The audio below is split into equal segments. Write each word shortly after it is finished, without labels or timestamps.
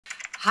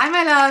Hi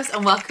my loves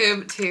and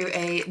welcome to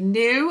a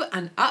new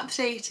and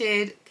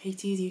updated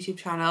Katie's YouTube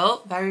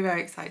channel. Very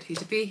excited for you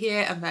to be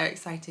here. I'm very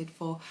excited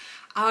for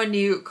our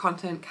new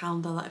content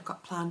calendar that I've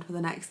got planned for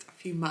the next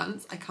few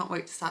months. I can't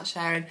wait to start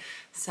sharing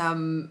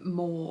some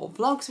more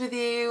vlogs with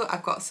you.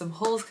 I've got some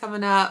hauls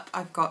coming up.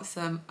 I've got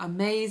some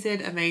amazing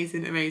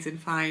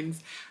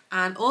finds.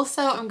 And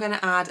also I'm going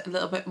to add a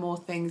little bit more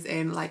things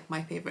in, like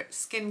my favourite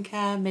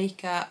skincare,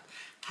 makeup,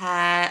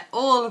 hair,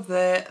 all of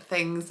the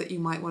things that you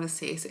might want to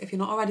see. So if you're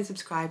not already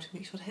subscribed,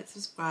 make sure to hit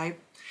subscribe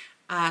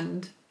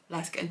and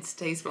let's get into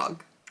today's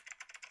vlog.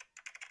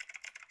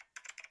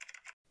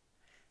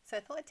 So I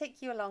thought I'd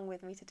take you along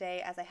with me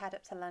today as I head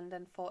up to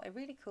London for a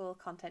really cool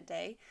content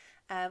day.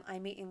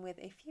 I'm meeting with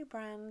a few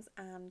brands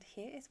and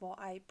here is what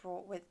I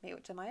brought with me,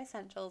 which are my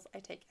essentials I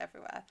take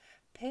everywhere.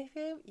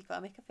 Perfume, you've got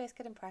to make a first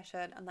good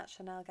impression, and that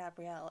Chanel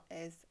Gabrielle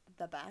is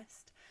the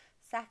best.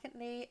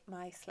 Secondly,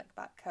 my slick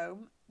back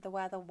comb. The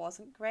weather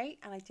wasn't great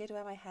and I did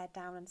wear my hair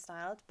down and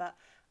styled, but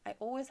I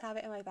always have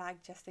it in my bag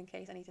just in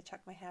case I need to chuck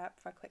my hair up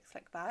for a quick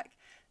slick back.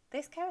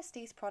 This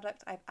Kerastase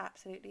product I've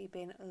absolutely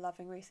been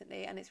loving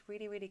recently, and it's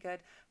really good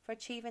for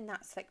achieving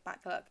that slick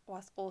back look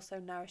whilst also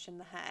nourishing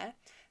the hair.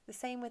 The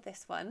same with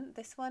this one.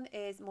 This one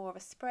is more of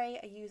a spray.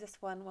 I use this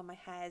one when my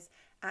hair's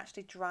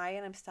actually dry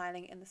and I'm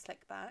styling in the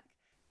slick back.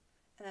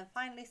 And then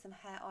finally some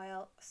hair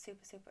oil,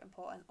 super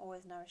important,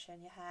 always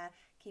nourishing your hair,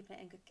 keeping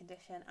it in good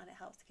condition, and it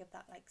helps to give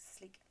that like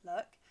sleek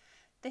look.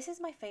 This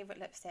is my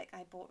favourite lipstick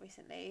I bought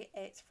recently.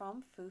 It's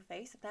from Foo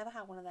Face. I've never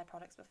had one of their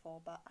products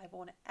before, but I've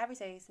worn it every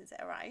day since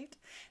it arrived.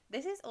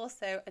 This is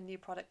also a new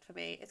product for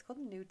me. It's called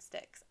Nude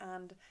Sticks,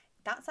 and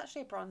that's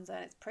actually a bronzer,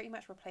 and it's pretty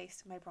much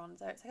replaced my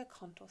bronzer. It's like a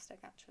contour stick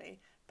actually,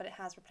 but it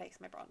has replaced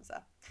my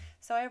bronzer.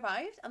 So I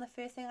arrived and the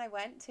first thing I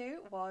went to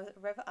was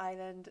River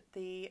Island,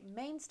 the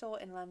main store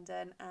in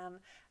London, and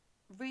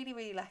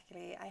really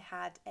luckily I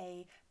had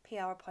a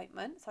PR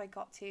appointment, so I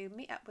got to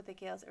meet up with the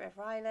girls at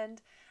River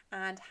Island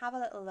and have a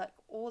little look at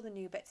all the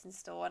new bits in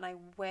store. And I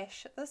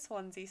wish the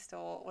Swansea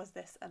store was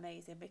this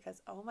amazing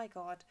because oh my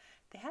god,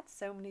 they had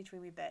so many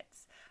dreamy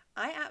bits.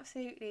 I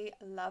absolutely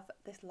love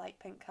this light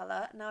pink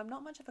colour. Now I'm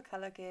not much of a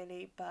colour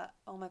girly, but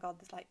oh my god,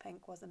 this light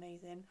pink was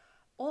amazing.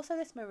 Also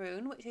this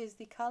maroon, which is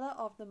the colour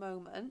of the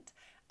moment.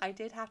 I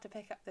did have to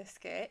pick up this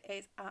skirt.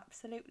 It's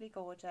absolutely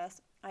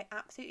gorgeous. I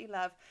absolutely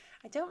love,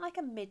 I don't like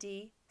a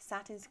midi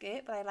satin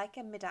skirt, but I like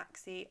a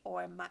mid-axi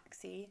or a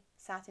maxi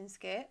satin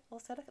skirt.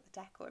 Also look at the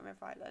decor in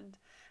River Island.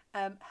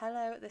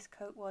 Hello, this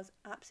coat was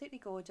absolutely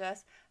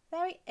gorgeous.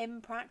 Very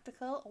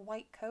impractical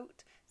white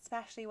coat,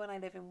 especially when I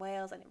live in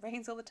Wales and it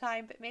rains all the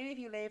time. But maybe if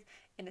you live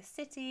in a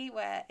city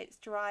where it's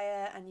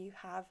drier and you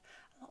have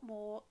a lot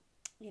more,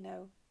 you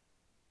know,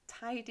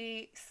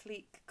 tidy,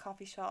 sleek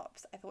coffee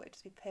shops, I thought it'd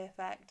just be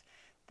perfect.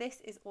 This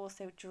is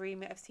also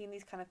dreamy. I've seen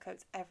these kind of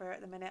coats everywhere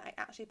at the minute. I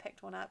actually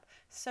picked one up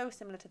so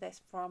similar to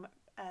this from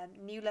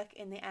New Look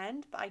in the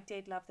end, but I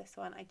did love this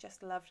one. I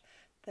just loved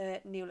the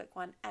New Look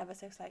one ever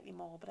so slightly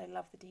more, but I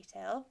love the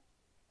detail.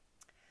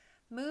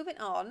 Moving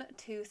on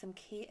to some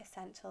key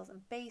essentials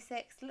and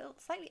basics, little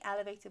slightly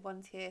elevated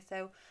ones here.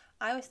 So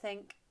I always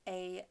think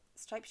a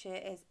striped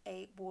shirt is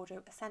a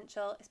wardrobe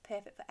essential. It's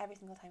perfect for every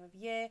single time of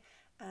year,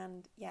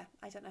 and yeah,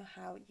 I don't know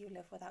how you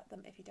live without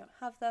them if you don't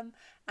have them.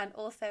 And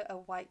also a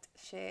white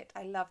shirt.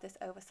 I love this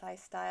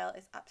oversized style.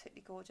 It's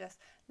absolutely gorgeous.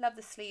 Love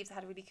the sleeves. I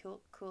had a really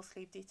cool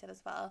sleeve detail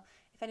as well.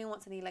 If anyone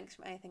wants any links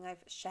from anything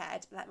I've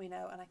shared, let me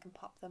know and I can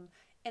pop them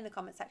in the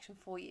comment section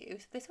for you.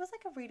 So this was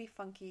like a really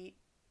funky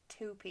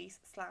 2-piece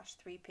 /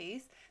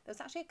 3-piece. There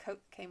was actually a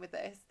coat that came with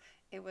this.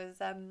 It was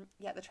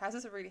yeah, the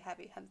trousers are really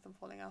heavy, hence them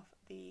falling off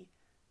the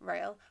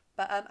rail.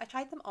 But I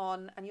tried them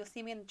on, and you'll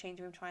see me in the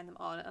changing room trying them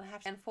on, and I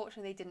have to,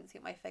 unfortunately they didn't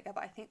suit my figure,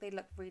 but I think they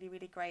look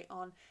really great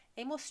on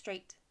a more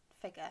straight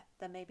figure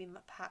than maybe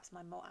perhaps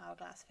my more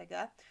hourglass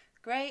figure.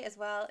 Grey as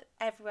well,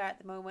 everywhere at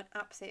the moment,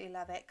 absolutely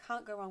love it.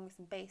 Can't go wrong with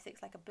some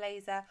basics like a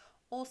blazer.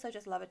 Also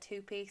just love a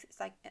 2-piece. It's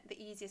like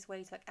the easiest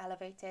way to look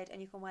elevated,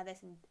 and you can wear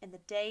this in the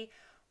day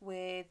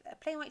with a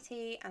plain white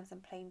tee and some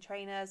plain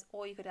trainers,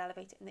 or you could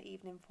elevate it in the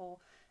evening for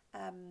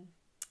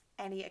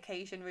any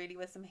occasion really,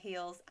 with some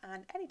heels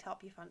and any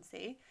top you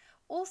fancy.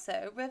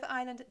 Also, River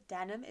Island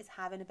denim is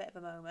having a bit of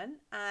a moment,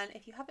 and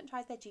if you haven't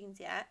tried their jeans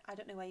yet, I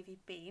don't know where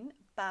you've been,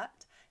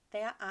 but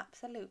they are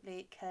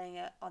absolutely killing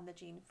it on the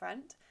jean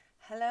front.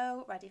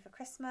 Hello, ready for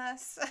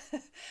Christmas.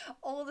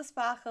 All the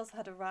sparkles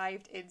had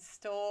arrived in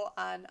store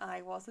and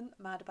I wasn't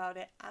mad about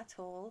it at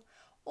all.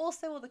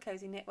 Also all the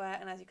cozy knitwear,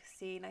 and as you can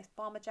see, nice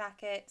bomber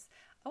jackets.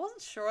 I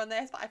wasn't sure on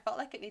this, but I felt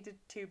like it needed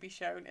to be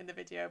shown in the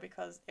video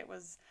because it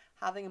was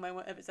having a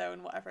moment of its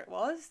own, whatever it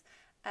was.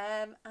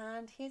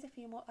 And here's a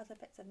few more other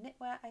bits of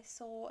knitwear I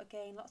saw.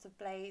 Again, lots of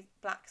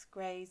blacks,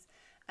 greys,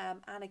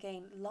 and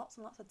again, lots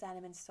and lots of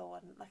denim in store.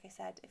 And like I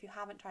said, if you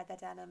haven't tried their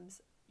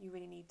denims, you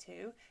really need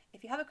to.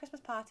 If you have a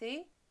Christmas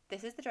party,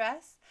 this is the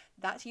dress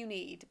that you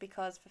need,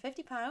 because for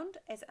 £50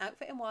 it's an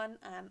outfit in one,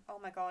 and oh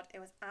my god, it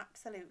was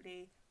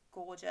absolutely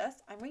gorgeous.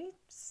 I'm really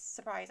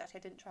surprised actually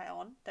I didn't try it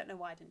on. Don't know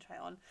why I didn't try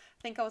it on.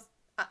 I think I was,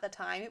 at the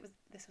time,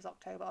 this was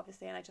October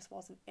obviously, and I just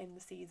wasn't in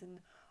the season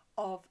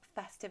of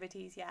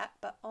festivities yet,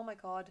 but oh my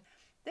god,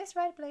 this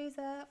red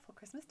blazer for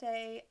Christmas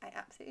Day, I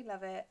absolutely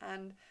love it.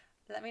 And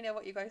let me know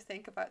what you guys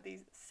think about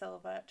these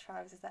silver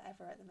trousers that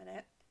ever at the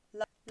minute.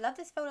 Love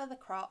this faux leather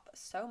crop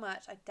so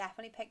much. I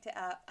definitely picked it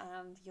up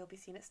and you'll be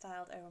seeing it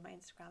styled over my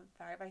Instagram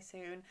very, very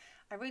soon.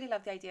 I really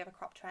love the idea of a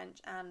crop trench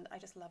and I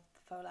just love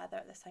the faux leather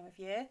at this time of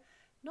year.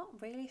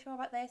 Not really sure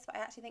about this, but I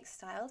actually think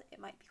styled it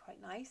might be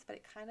quite nice, but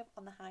it kind of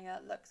on the hanger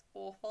looks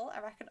awful.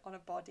 I reckon on a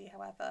body,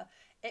 however,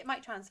 it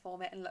might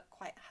transform it and look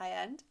quite high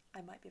end.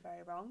 I might be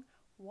very wrong.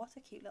 What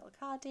a cute little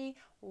cardi.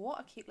 What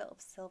a cute little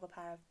silver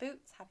pair of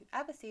boots. Have you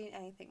ever seen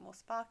anything more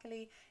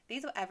sparkly?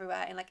 These were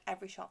everywhere in like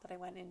every shop that I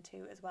went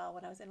into as well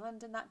when I was in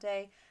London that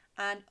day.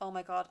 And oh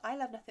my god, I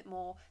love nothing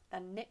more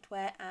than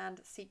knitwear and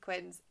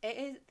sequins. It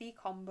is the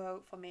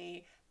combo for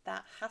me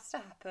that has to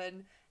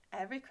happen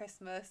every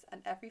Christmas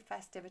and every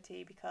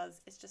festivity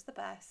because it's just the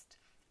best.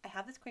 I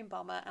have this cream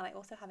bomber and I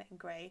also have it in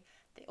grey.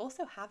 They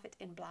also have it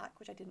in black,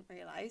 which I didn't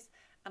realise,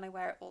 and I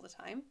wear it all the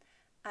time.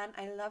 And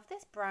I love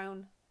this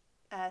brown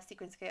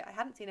sequin skirt. I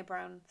hadn't seen a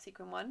brown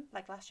sequin one.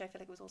 Like last year I feel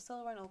like it was all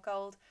silver and all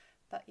gold.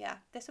 But yeah,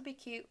 this would be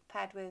cute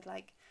paired with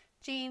like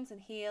jeans and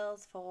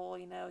heels for,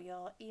 you know,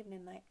 your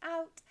evening night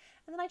out.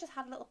 And then I just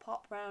had a little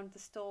pop around the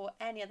store,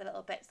 any other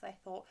little bits that I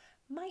thought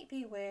might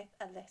be worth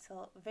a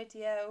little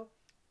video.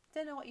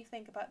 Don't know what you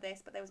think about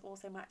this, but there was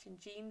also matching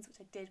jeans, which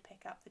I did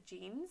pick up the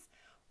jeans.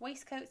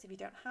 Waistcoats, if you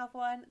don't have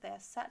one, they are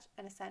such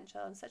an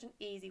essential and such an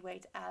easy way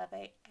to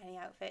elevate any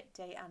outfit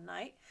day and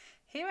night.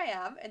 Here I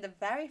am in the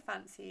very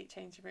fancy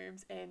changing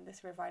rooms in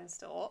this River Island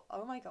store.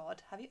 Oh my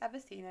god, have you ever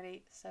seen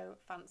any so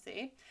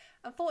fancy?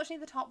 Unfortunately,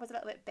 the top was a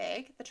little bit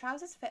big. The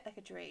trousers fit like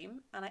a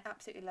dream, and I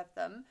absolutely love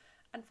them.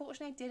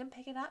 Unfortunately, I didn't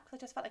pick it up because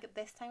I just felt like at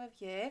this time of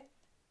year,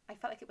 I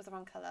felt like it was the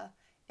wrong colour.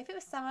 If it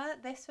was summer,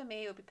 this for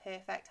me would be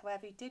perfect.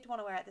 However, you did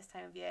want to wear it this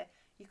time of year,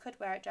 you could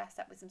wear it dressed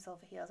up with some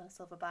silver heels and a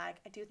silver bag.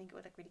 I do think it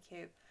would look really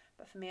cute.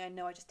 But for me, I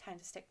know I just tend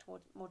to stick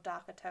towards more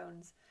darker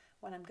tones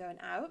when I'm going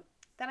out.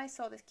 Then I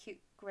saw this cute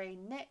grey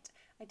knit.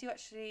 I do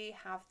actually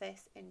have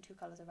this in 2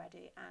 colours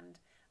already and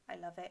I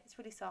love it. It's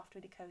really soft,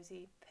 really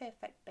cosy,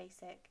 perfect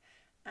basic.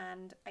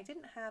 And I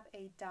didn't have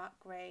a dark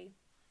grey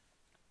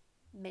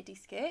midi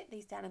skirt.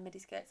 These denim midi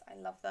skirts, I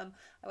love them.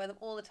 I wear them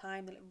all the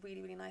time. They look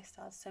really, really nice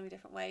styled so many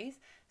different ways.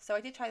 So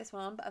I did try this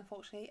one on, but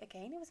unfortunately,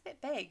 again, it was a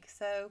bit big.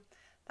 So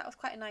that was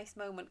quite a nice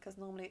moment because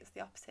normally it's the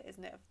opposite,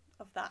 isn't it,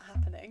 of that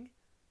happening.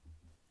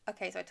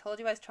 Okay, so I told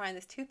you I was trying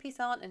this 2-piece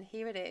on and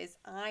here it is.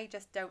 I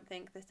just don't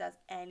think this does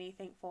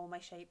anything for my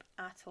shape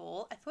at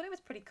all. I thought it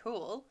was pretty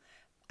cool.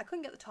 I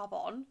couldn't get the top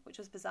on, which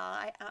was bizarre.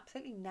 I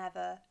absolutely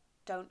never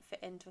don't fit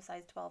into a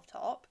size 12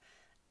 top.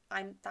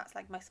 That's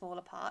like my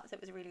smaller part, so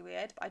it was really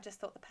weird. But I just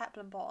thought the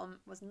peplum bottom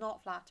was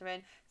not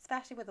flattering,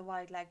 especially with the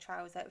wide leg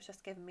trouser. It was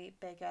just giving me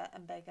bigger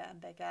and bigger and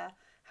bigger.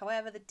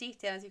 However, the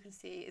detail, as you can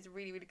see, is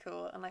really, really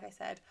cool. And like I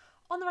said,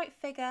 on the right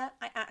figure,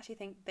 I actually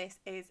think this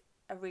is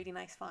a really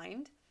nice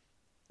find.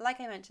 Like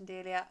I mentioned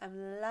earlier,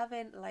 I'm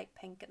loving light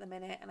pink at the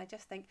minute, and I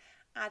just think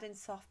adding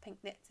soft pink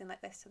knits in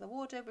like this to the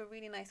wardrobe are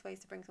really nice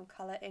ways to bring some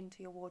colour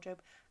into your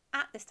wardrobe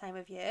at this time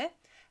of year.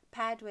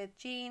 Paired with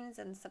jeans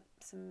and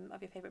some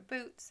of your favourite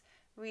boots,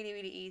 really,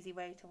 really easy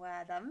way to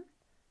wear them.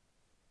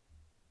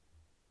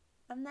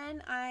 And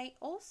then I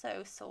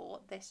also saw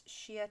this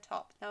sheer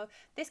top. Now,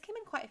 this came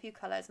in quite a few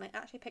colours, and I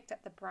actually picked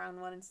up the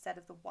brown one instead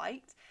of the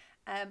white.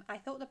 I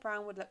thought the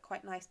brown would look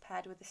quite nice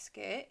paired with the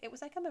skirt. It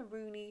was like a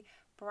maroony,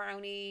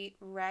 browny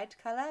red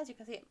colour. As you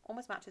can see, it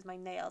almost matches my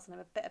nails, and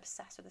I'm a bit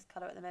obsessed with this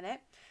colour at the minute.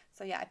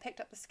 So yeah, I picked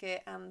up the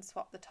skirt and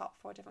swapped the top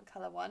for a different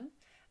colour one.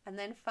 And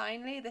then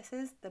finally, this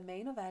is the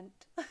main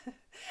event.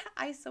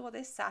 I saw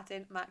this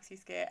satin maxi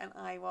skirt and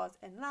I was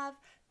in love.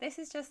 This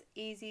is just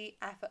easy,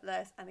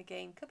 effortless, and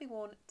again, could be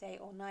worn day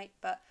or night,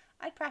 but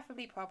I'd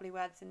preferably probably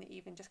wear this in the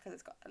evening just because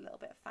it's got a little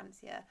bit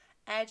fancier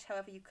edge.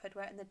 However, you could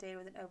wear it in the day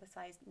with an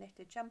oversized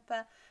knitted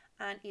jumper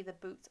and either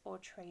boots or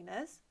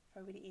trainers for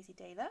a really easy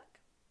day look.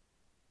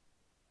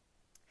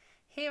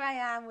 Here I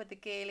am with the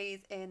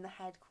girlies in the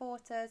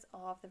headquarters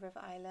of the River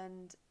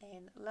Island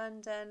in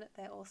London.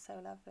 They're all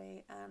so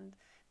lovely and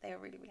they were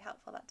really, really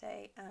helpful that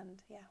day.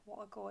 And yeah,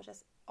 what a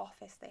gorgeous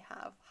office they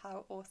have.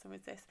 How awesome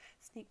is this?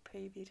 Sneak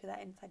preview to their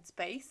inside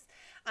space.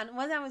 And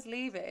when I was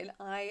leaving,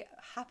 I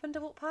happened to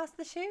walk past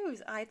the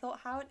shoes. I thought,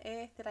 how on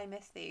earth did I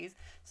miss these?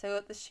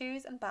 So the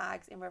shoes and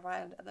bags in River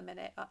Island at the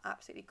minute are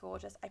absolutely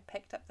gorgeous. I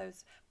picked up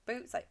those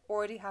boots. I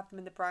already have them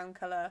in the brown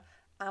colour.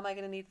 Am I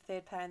going to need the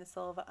third pair in the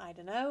silver? I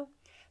don't know.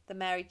 The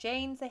Mary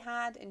Janes they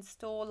had in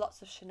store,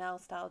 lots of Chanel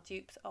style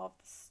dupes of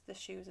the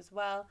shoes as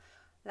well.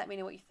 Let me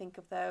know what you think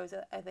of those.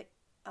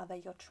 Are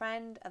they your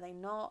trend? Are they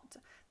not?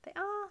 They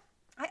are.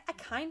 I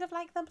kind of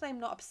like them, but I'm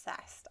not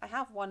obsessed. I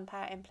have one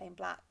pair in plain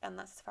black and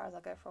that's as far as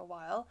I'll go for a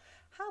while.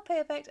 How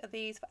perfect are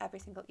these for every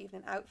single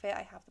evening outfit?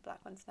 I have the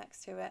black ones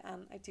next to it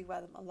and I do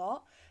wear them a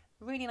lot.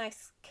 Really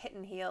nice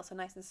kitten heel, so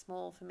nice and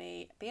small for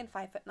me. Being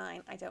 5'9",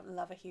 I don't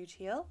love a huge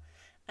heel.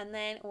 And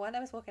then when I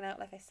was walking out,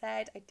 like I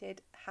said, I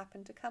did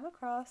happen to come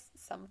across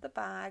some of the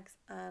bags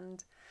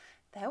and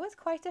There was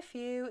quite a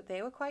few.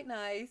 They were quite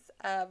nice.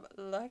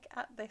 Look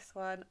at this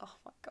one. Oh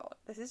my god,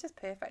 this is just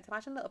perfect.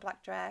 Imagine a little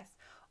black dress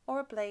or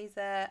a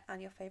blazer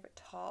and your favourite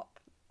top.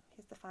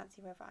 Here's the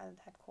fancy River Island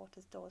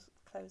headquarters doors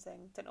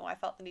closing. Don't know why I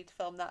felt the need to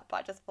film that, but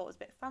I just thought it was a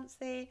bit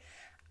fancy.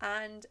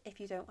 And if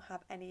you don't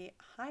have any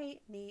high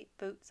knee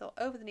boots or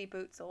over the knee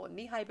boots or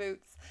knee high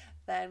boots,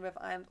 then River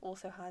Island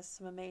also has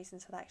some amazing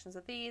selections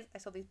of these. I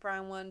saw these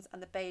brown ones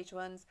and the beige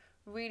ones,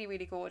 really,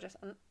 really gorgeous.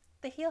 And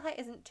the heel height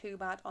isn't too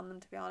bad on them,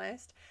 to be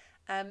honest.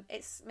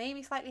 It's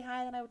maybe slightly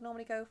higher than I would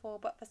normally go for,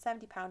 but for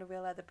 £70 a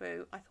real leather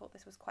boot, I thought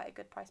this was quite a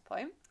good price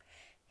point.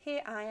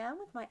 Here I am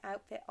with my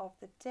outfit of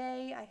the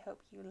day. I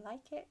hope you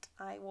like it.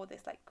 I wore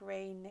this like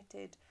grey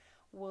knitted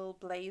wool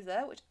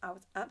blazer, which I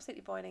was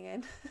absolutely boiling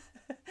in.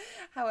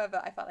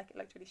 However, I felt like it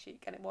looked really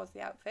chic and it was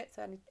the outfit,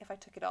 so if I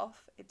took it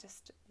off, it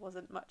just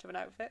wasn't much of an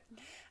outfit.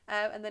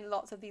 And then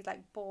lots of these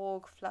like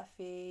Borg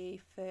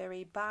fluffy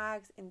furry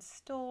bags in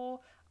store.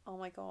 Oh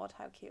my god,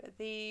 how cute are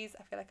these?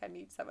 I feel like I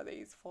need some of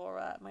these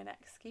for my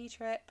next ski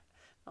trip.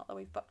 Not that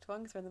we've booked one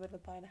because we're in the middle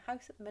of buying a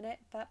house at the minute,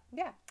 but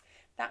yeah,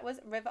 that was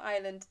River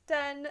Island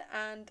done,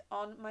 and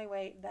on my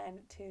way then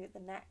to the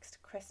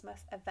next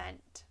Christmas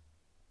event.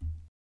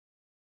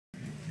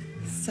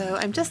 So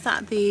I'm just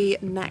at the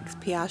next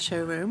PR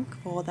showroom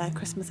for their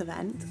Christmas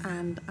event,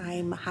 and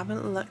I'm having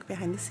a look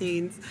behind the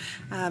scenes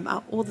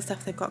at all the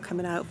stuff they've got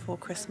coming out for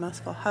Christmas,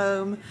 for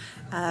home,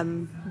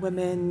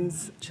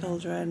 women's,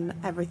 children,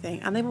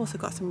 everything. And they've also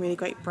got some really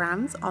great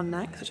brands on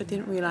next, which I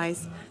didn't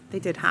realise they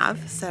did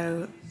have.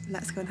 So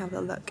let's go and have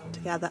a look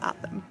together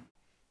at them.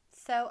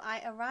 So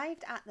I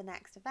arrived at the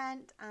next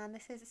event, and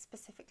this is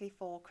specifically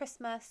for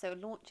Christmas, so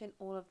launching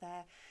all of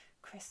their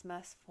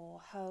Christmas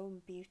for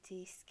home,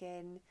 beauty,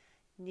 skin,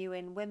 new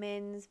in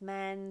women's,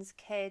 men's,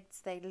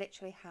 kids. They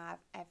literally have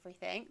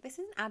everything. This is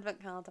an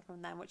advent calendar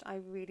from them, which I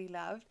really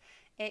loved.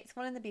 It's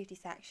one in the beauty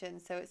section,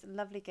 so it's a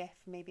lovely gift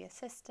for maybe a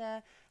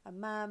sister, a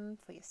mum,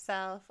 for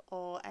yourself,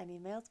 or any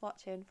males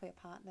watching for your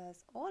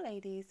partners, or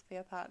ladies for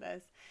your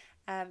partners.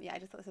 Yeah, I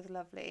just thought this was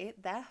lovely.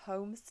 Their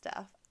home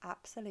stuff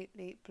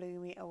absolutely blew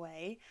me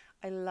away.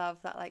 I love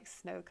that like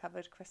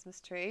snow-covered Christmas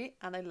tree,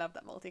 and I love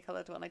that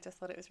multicoloured one. I just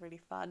thought it was really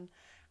fun.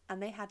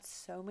 And they had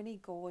so many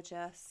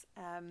gorgeous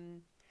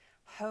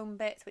home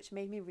bits, which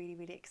made me really,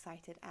 really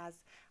excited, as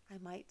I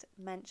might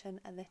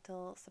mention a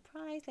little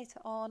surprise later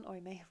on, or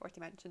I may have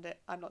already mentioned it,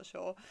 I'm not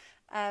sure.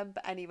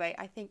 But anyway,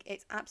 I think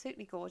it's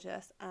absolutely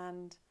gorgeous,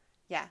 and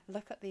yeah,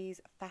 look at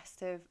these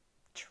festive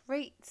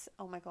treats.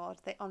 Oh my god,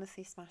 they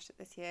honestly smashed it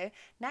this year.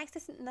 Next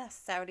isn't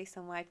necessarily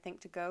somewhere I'd think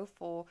to go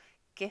for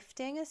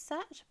gifting as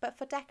such, but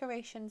for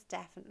decorations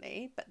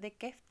definitely. But the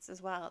gifts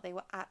as well, they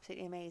were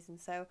absolutely amazing,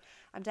 so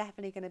I'm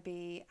definitely going to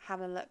be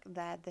having a look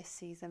there this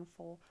season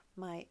for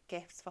my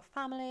gifts for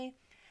family.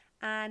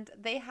 And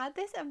they had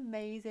this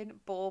amazing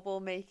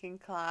bauble making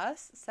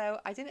class, so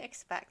I didn't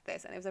expect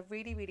this, and it was a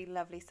really, really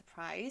lovely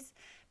surprise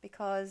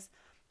because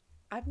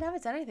I've never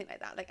done anything like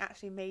that, like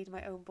actually made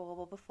my own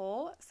bauble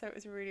before, so it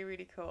was really,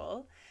 really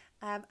cool.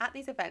 At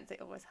these events they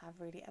always have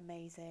really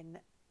amazing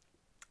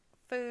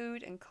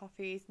food and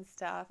coffees and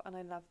stuff, and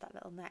I love that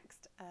little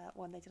next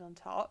one they did on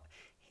top.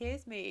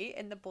 Here's me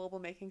in the bauble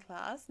making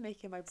class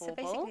making my bauble. So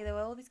basically there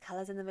were all these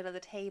colours in the middle of the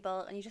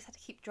table, and you just had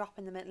to keep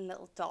dropping them in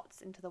little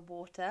dots into the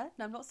water.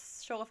 Now I'm not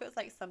sure if it was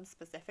like some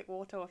specific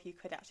water or if you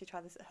could actually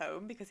try this at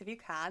home, because if you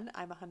can,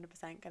 I'm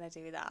 100% going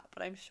to do that,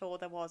 but I'm sure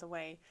there was a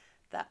way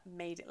that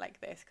made it like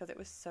this because it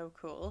was so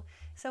cool.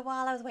 So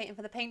while I was waiting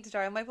for the paint to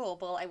dry on my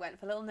bauble, I went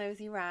for a little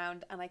nosy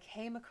round, and I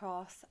came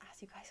across,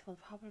 as you guys will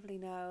probably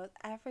know,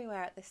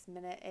 everywhere at this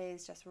minute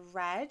is just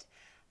red.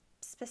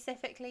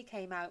 Specifically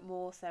came out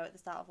more so at the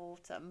start of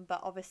autumn, but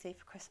obviously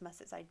for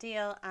Christmas it's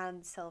ideal,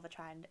 and silver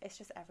trend, it's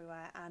just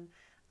everywhere. And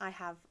I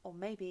have, or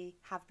maybe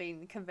have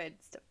been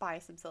convinced, buy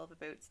some silver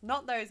boots.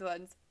 Not those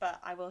ones, but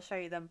I will show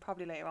you them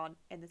probably later on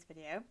in this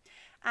video.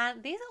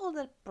 And these are all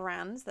the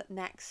brands that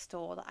next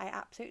store that I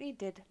absolutely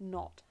did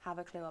not have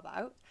a clue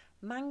about.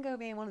 Mango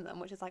being one of them,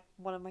 which is like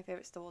one of my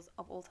favourite stores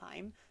of all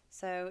time.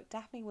 So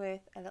definitely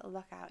worth a little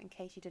look out in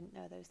case you didn't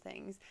know those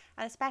things.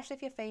 And especially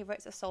if your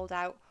favourites are sold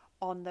out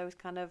on those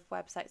kind of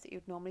websites that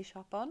you'd normally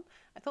shop on.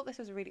 I thought this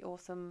was a really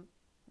awesome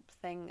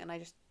thing, and I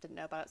just didn't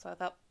know about it, so I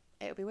thought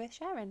it would be worth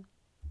sharing.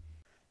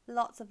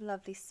 Lots of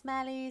lovely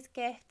smellies,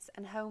 gifts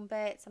and home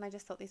bits, and I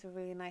just thought these were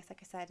really nice, like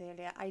I said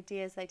earlier,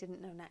 ideas I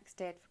didn't know next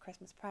did for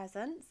Christmas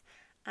presents.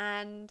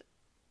 And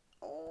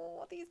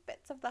oh, these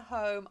bits of the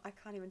home, I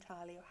can't even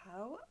tell you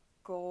how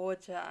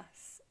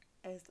gorgeous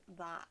is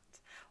that.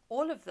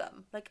 All of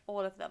them, like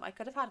all of them. I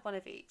could have had one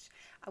of each.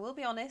 I will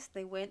be honest,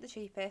 they weren't the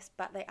cheapest,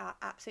 but they are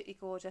absolutely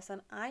gorgeous,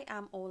 and I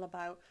am all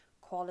about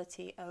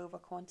quality over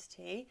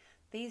quantity.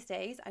 These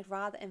days, I'd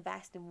rather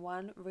invest in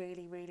one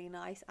really, really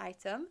nice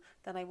item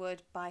than I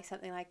would buy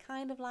something I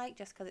kind of like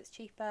just because it's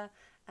cheaper,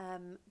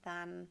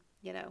 than,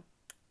 you know,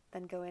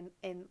 than going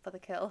in for the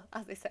kill,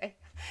 as they say,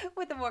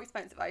 with the more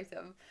expensive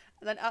item.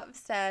 And then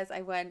upstairs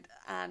I went,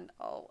 and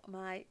oh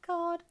my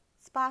god,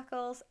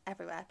 sparkles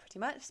everywhere, pretty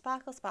much.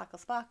 Sparkles,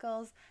 sparkles,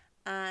 sparkles.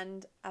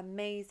 and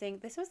amazing.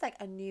 This was like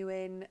a new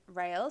in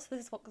rail, so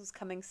this is what was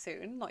coming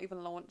soon, not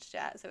even launched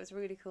yet, so it was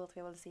really cool to be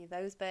able to see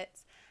those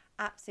bits.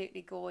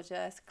 Absolutely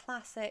gorgeous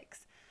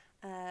classics.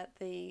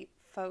 The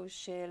faux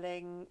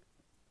shearling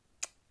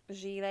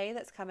gilet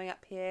that's coming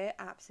up here,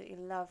 absolutely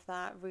love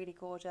that, really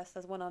gorgeous.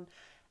 There's one on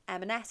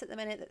M&S at the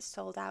minute that's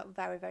sold out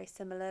very, very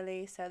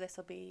similarly, so this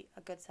will be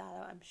a good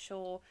seller, I'm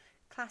sure.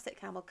 Classic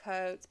camel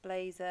coats,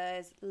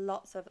 blazers,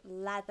 lots of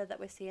leather that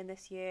we're seeing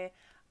this year.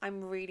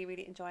 I'm really,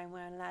 really enjoying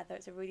wearing leather.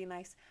 It's a really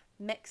nice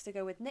mix to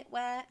go with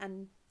knitwear,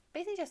 and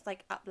basically just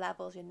like up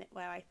levels your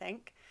knitwear, I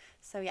think.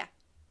 So yeah.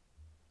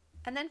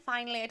 And then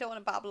finally, I don't want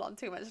to babble on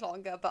too much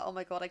longer, but oh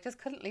my god, I just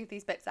couldn't leave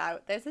these bits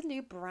out. There's a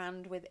new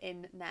brand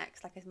within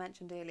Next, like I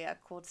mentioned earlier,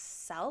 called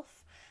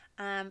Self.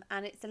 And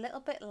it's a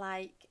little bit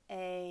like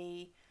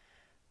a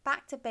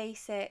back to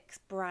basics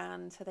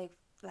brand. So they've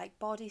like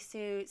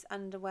bodysuits,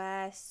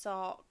 underwear,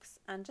 socks,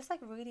 and just like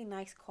really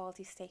nice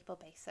quality staple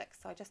basics.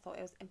 So I just thought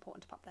it was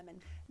important to pop them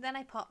in. Then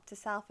I popped to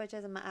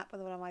Selfridges and met up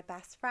with one of my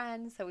best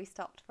friends. So we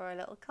stopped for a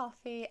little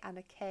coffee and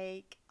a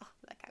cake. Oh,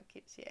 look how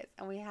cute she is.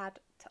 And we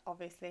had to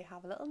obviously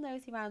have a little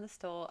nosy around the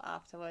store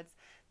afterwards.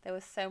 There were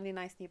so many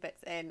nice new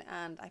bits in,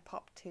 and I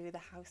popped to the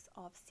House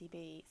of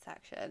CB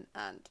section,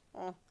 and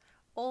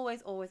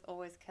always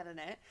killing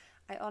it.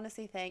 I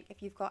honestly think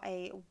if you've got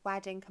a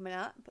wedding coming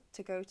up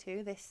to go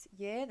to this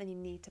year, then you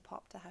need to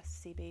pop to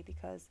House of CB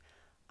because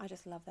I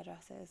just love their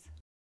dresses.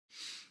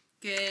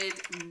 Good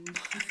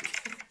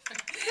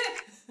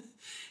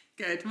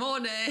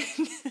morning.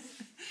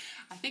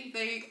 I think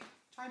the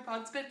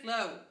tripod's a bit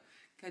low.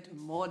 Good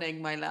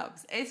morning, my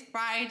loves. It's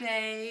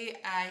Friday.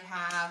 I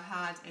have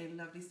had a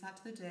lovely start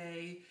to the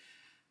day.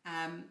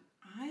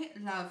 I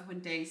love when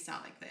days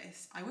start like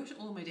this. I wish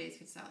all my days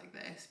could start like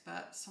this,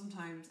 but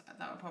sometimes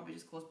that would probably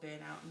just cause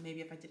burnout, and maybe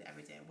if I did it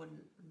every day I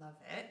wouldn't love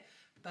it.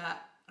 But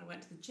I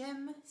went to the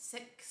gym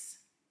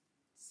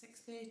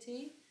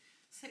 6:30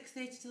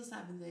 till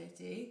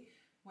 7:30,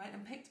 went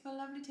and picked up a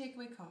lovely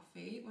takeaway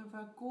coffee, went for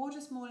a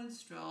gorgeous morning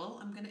stroll.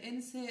 I'm going to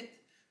insert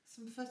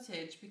some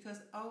footage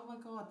because oh my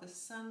god, the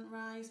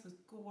sunrise was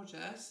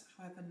gorgeous.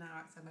 However, now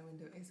outside my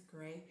window is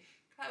grey,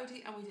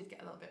 cloudy, and we did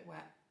get a little bit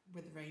wet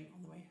with the rain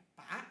on the way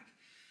back.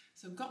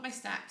 So I've got my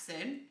steps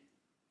in,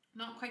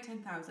 not quite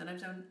 10,000,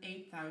 I've done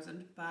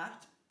 8,000,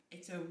 but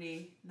it's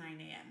only 9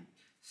 a.m.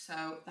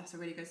 So that's a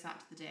really good start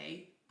to the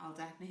day. I'll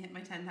definitely hit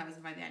my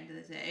 10,000 by the end of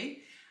the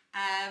day.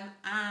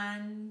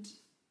 And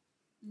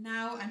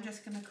now I'm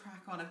just going to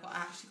crack on. I've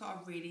actually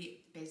got a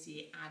really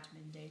busy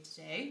admin day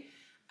today.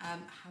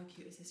 How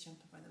cute is this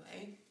jumper, by the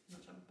way?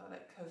 Not jumper, but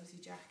like cozy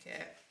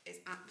jacket.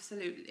 It's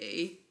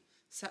absolutely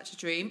such a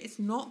dream. It's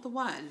not the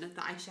one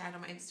that I shared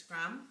on my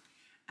Instagram.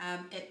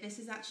 This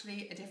is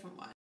actually a different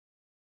one.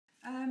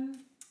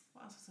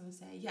 What else was I going to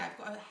say? Yeah, I've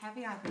got a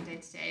heavy admin day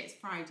today. It's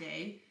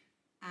Friday,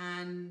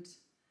 and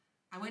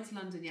I went to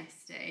London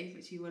yesterday,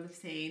 which you will have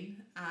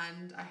seen,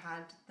 and I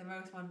had the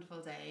most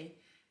wonderful day.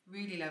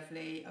 Really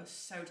lovely. I was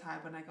so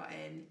tired when I got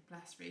in.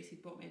 Bless Reese, he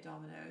bought me a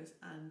Domino's,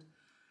 and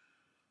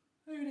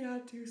I only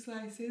had 2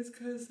 slices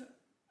because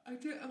I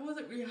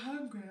wasn't really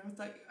hungry. I was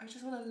like, I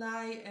just want to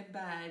lie in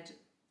bed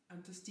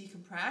and just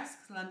decompress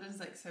because London's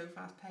like so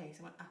fast paced.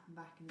 I went up and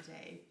back in the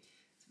day,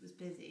 so it was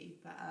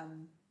busy. But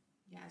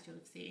yeah, as you'll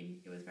have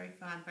seen, it was very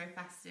fun, very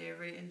festive.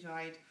 Really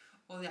enjoyed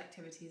all the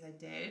activities I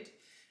did,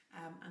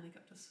 and I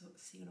got to sort of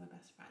see one of my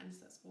best friends.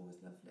 That's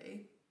always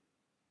lovely.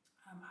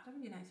 I had a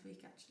really nice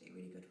week actually,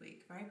 really good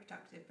week, very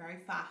productive, very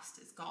fast.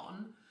 It's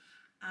gone.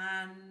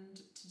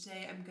 And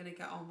today I'm going to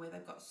get on with,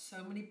 I've got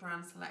so many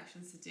brand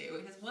selections to do.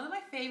 It is one of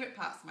my favourite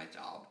parts of my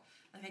job.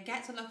 Like, I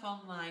get to look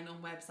online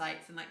on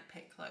websites and like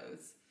pick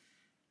clothes.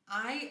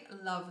 I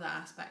love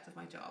that aspect of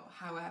my job.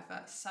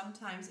 However,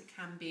 sometimes it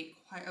can be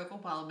quite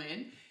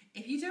overwhelming.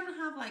 If you don't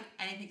have like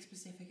anything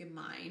specific in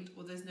mind,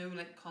 or there's no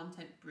like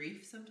content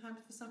brief sometimes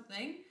for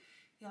something,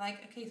 you're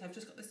like, okay, so I've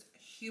just got this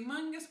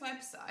humongous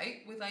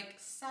website with like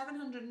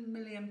 700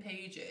 million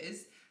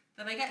pages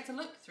that I get to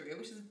look through,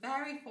 which is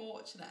very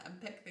fortunate,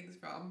 and pick things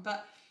from.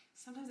 But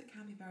sometimes it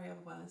can be very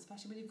overwhelming,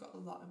 especially when you've got a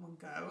lot in one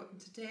go. And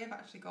today I've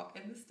actually got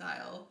In the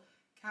Style,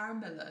 Karen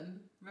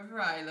Millen,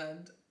 River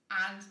Island,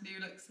 and New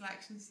Look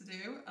selections to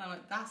do. And I'm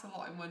like, that's a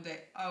lot in one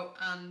day. Oh,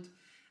 and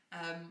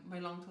my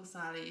Long Tall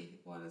Sally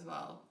one as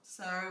well.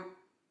 So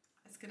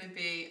it's going to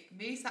be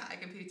me sat at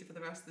a computer for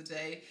the rest of the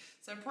day.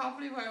 So I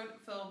probably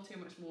won't film too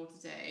much more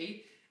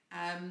today.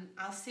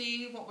 I'll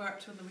see what we're up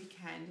to on the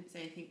weekend, if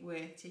there's anything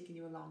worth taking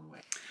you along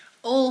with.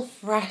 All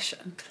fresh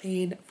and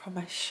clean from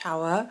my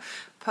shower.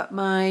 Put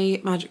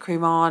my magic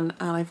cream on,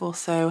 and I've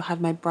also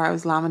had my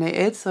brows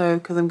laminated. So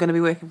because I'm going to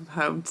be working from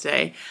home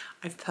today,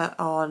 I've put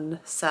on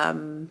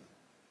some,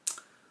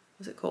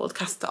 what's it called,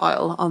 castor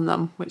oil on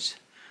them, which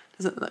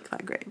doesn't look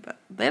that great, but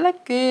they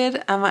look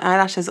good. And my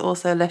eyelashes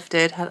also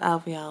lifted, had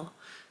LVL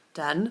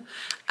done.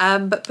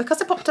 But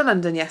because I popped to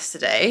London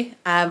yesterday,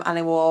 and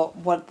I wore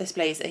this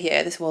blazer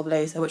here, this wool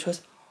blazer, which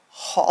was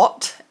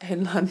hot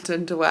in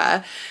London to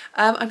wear,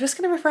 I'm just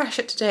going to refresh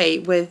it today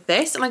with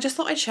this, and I just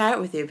thought I'd share it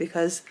with you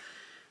because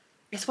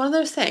it's one of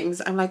those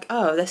things I'm like,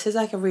 oh, this is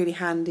like a really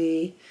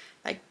handy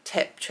like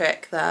tip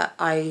trick that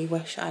I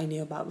wish I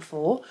knew about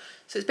before.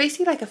 So it's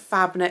basically like a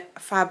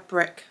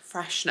fabric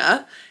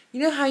freshener.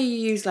 You know how you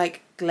use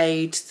like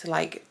Glade to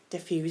like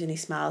diffuse any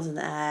smells in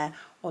the air,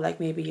 or like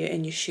maybe you're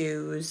in your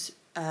shoes,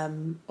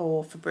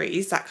 or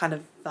Febreze, that kind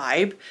of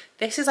vibe.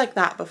 This is like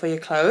that but for your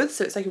clothes.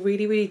 So it's like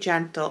really, really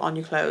gentle on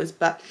your clothes,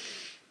 but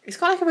it's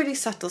got like a really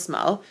subtle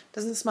smell.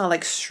 Doesn't smell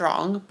like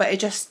strong, but it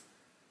just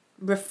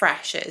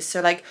refreshes.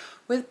 So like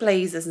with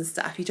blazers and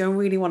stuff, you don't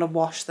really want to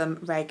wash them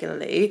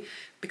regularly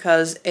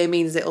because it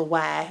means it'll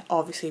wear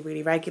obviously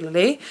really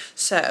regularly.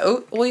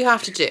 So all you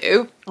have to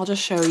do, I'll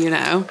just show you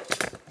now,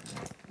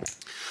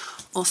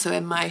 also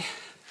in my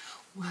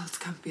world's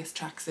campiest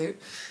tracksuit,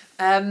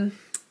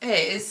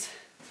 is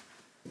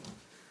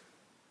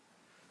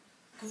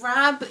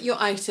grab your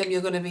item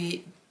you're going to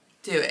be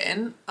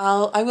doing.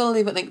 I will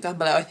leave it linked down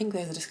below. I think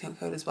there's a discount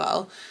code as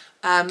well.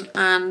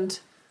 And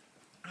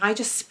I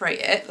just spray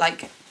it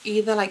like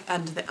either like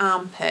under the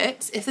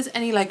armpits. If there's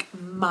any like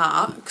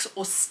marks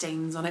or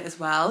stains on it as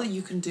well,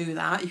 you can do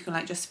that. You can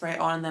like just spray it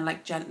on and then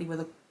like gently with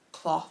a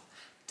cloth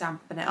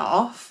dampen it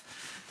off.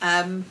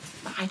 But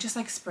I just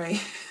like spray,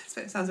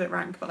 so it sounds a bit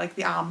rank, but like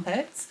the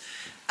armpits,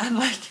 and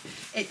like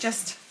it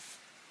just,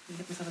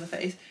 hit myself in the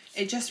face,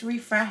 it just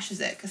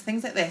refreshes it, because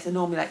things like this are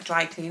normally like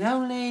dry clean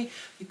only,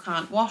 you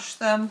can't wash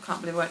them.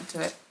 Can't believe I went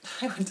to it.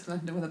 I went to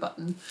London with a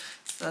button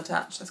still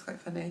attached, that's quite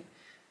funny.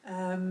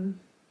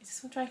 Is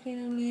this one dry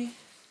clean only?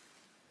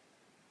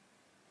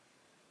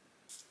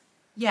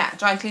 Yeah,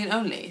 dry clean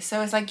only.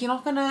 So it's like you're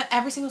not gonna,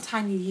 every single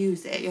time you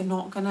use it, you're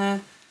not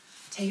gonna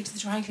take it to the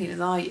dry cleaners,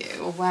 are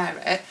you, or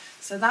wear it?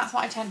 So that's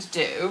what I tend to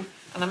do,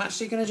 and I'm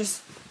actually gonna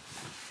just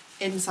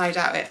inside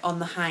out it on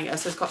the hanger,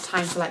 so it's got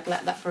time to like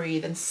let that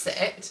breathe and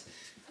sit.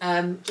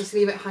 Just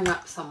leave it hung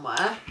up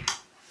somewhere,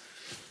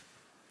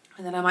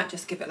 and then I might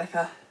just give it like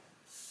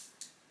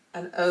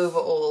an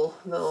overall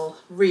little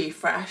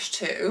refresh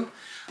too.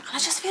 And I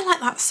just feel like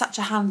that's such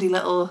a handy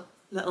little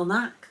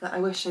knack that I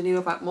wish I knew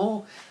about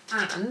more.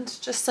 And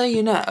just so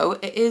you know,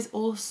 it is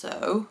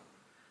also,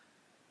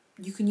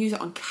 you can use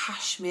it on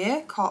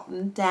cashmere,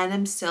 cotton,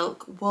 denim,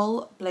 silk,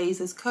 wool,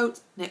 blazers,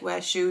 coats,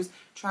 knitwear, shoes,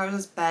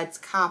 trousers, beds,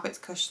 carpets,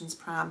 cushions,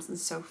 prams and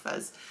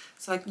sofas.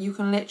 So like you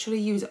can literally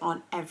use it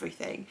on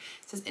everything.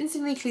 It says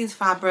instantly cleans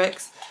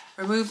fabrics,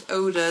 removes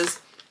odours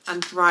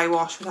and dry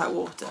wash without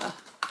water.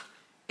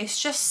 It's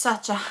just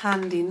such a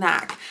handy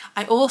knack.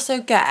 I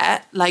also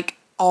get like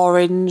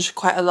orange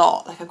quite a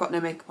lot. Like I've got no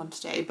makeup on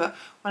today, but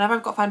whenever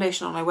I've got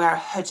foundation on, I wear a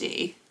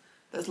hoodie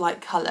that's light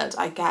coloured.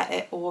 I get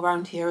it all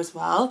around here as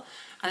well.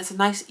 And it's a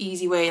nice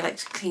easy way like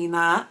to clean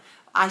that.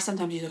 I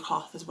sometimes use a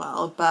cloth as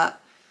well,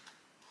 but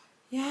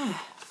yeah,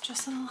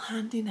 just a little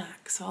handy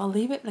knack. So I'll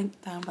leave it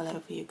linked down below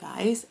for you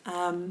guys.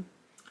 And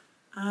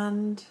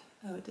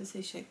oh, it does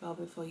say shake well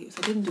before use.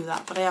 I didn't do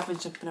that, but I have been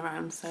jumping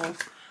around, so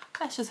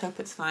let's just hope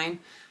it's fine.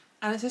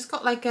 And it's just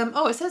got like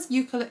oh, it says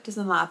eucalyptus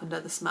and lavender,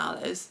 the smell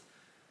is,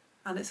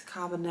 and it's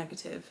carbon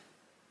negative.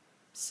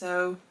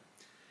 So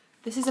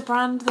this is a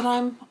brand that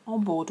I'm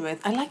on board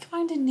with. I like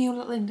finding new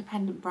little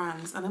independent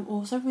brands, and I'm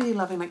also really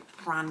loving like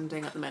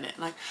branding at the minute,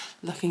 like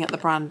looking at the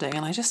branding,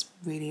 and I just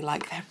really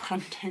like their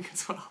branding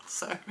as well.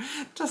 So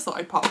just thought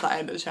I'd pop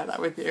that in and share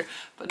that with you.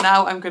 But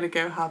now I'm going to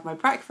go have my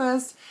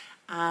breakfast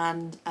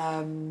and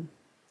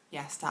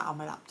yeah, start on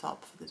my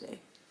laptop for the day.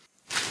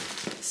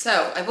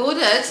 So I've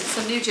ordered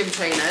some new gym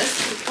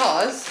trainers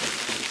because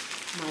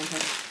mine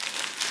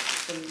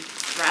have been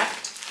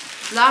wrecked.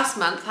 Last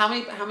month, how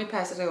many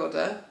pairs did I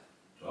order?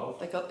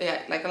 12.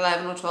 Yeah, like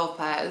 11 or 12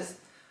 pairs.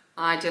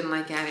 I didn't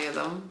like any of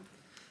them.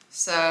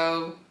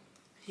 So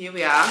here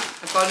we are.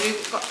 I've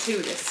got two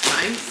this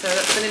time, so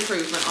that's an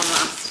improvement on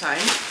last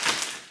time.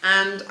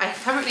 And I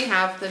currently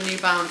have the New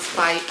Balance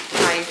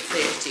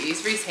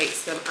 530s. Reese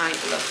hates them, I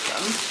love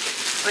them.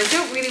 And I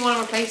don't really want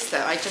to replace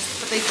them,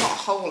 but they've got a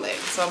hole in,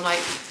 so I'm like,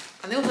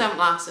 and they also haven't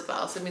lasted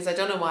well, so it means I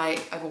don't know why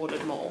I've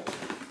ordered more.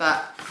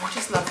 But I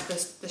just love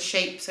the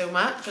shape so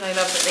much, and I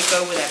love that they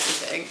go with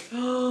everything.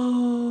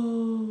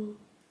 Oh,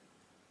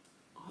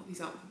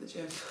 these aren't for the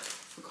gym. I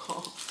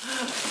forgot.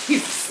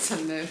 These are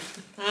stunning.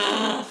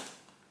 Oh,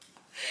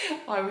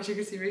 I wish you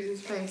could see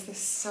Reese's face. They're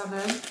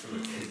stunning.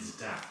 Kids'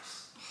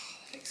 daps. Oh,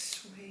 they look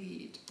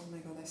sweet. Oh my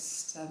god, they're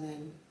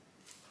stunning.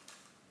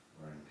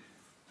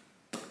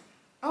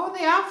 Oh,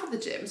 they are for the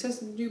gym. It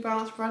says New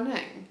Balance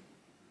running.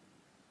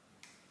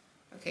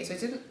 Okay, so I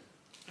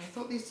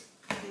thought these,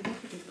 maybe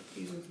I could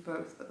use them for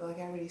both, but they're like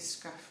really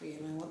scruffy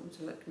and I want them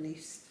to look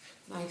nice.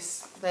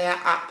 They are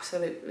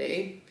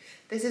absolutely,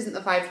 this isn't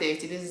the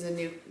 530, this is a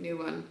new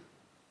one.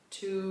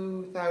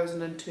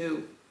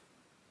 2002.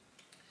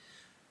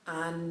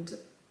 And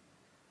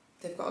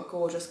they've got a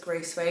gorgeous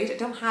grey suede. I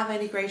don't have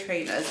any grey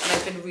trainers, and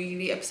I've been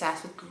really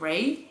obsessed with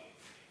grey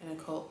in a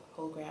whole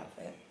grey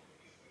outfit.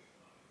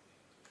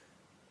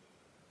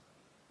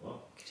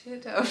 Could you hear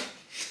it down?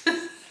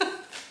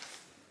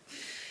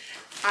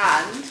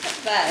 And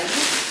then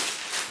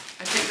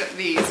I picked up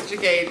these, which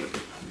again,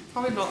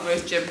 probably not the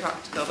most gym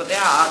practical, but they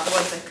are the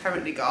ones I've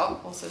currently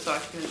got. Also, sorry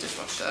for the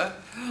dishwasher.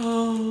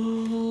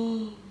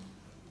 Oh,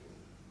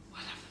 I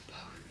love them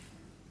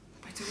both.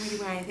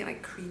 anything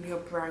like creamy or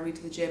browny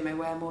to the gym. I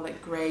wear more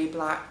like grey,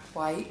 black,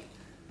 white.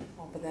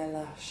 Oh, but they're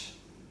lush.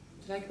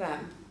 Do you like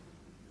them?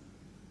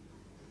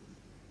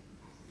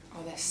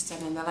 Oh, they're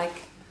stunning. They're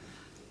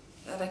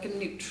like a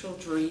neutral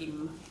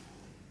dream.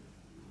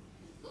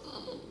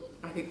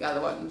 I think they're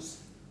the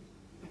ones.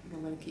 I think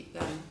I'm going to keep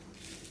them.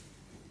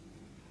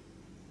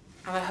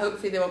 And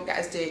hopefully they won't get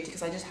as dirty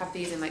because I just have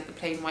these in like the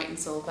plain white and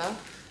silver.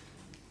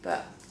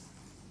 But,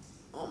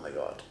 oh my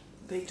god.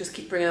 They just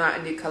keep bringing out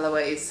in new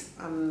colourways,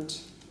 and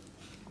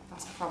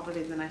that's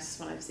probably the nicest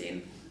one I've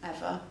seen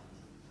ever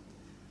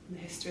in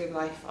the history of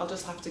life. I'll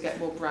just have to get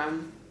more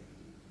brown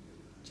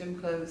gym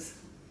clothes.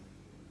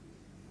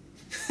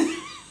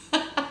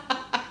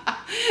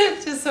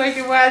 Just so I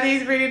can wear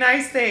these really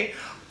nicely.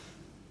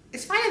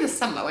 It's fine in the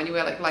summer when you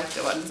wear like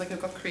lighter ones, like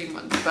I've got cream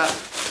ones, but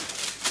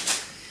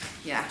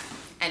yeah.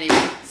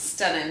 Anyway,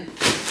 stunning.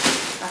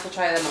 I have to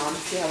try them on,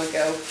 see how we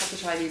go. I have to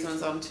try these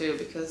ones on too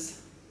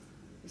because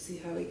we'll see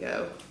how we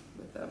go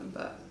with them,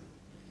 but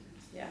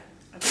yeah,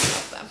 I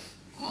just love them.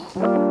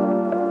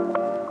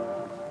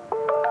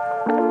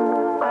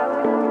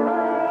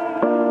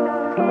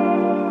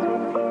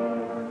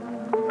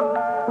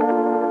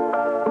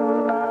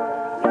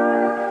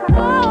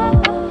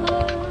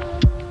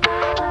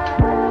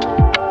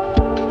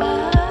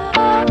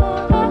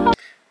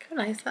 How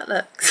nice that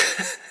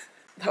looks.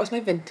 That was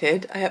my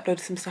Vinted. I uploaded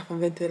some stuff on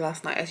Vinted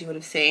last night, as you would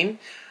have seen.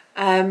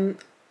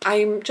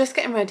 I'm just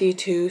getting ready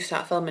to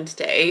start filming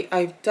today.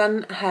 I've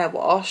done a hair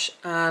wash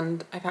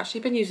and I've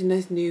actually been using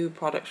this new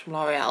products from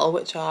L'Oreal,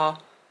 which are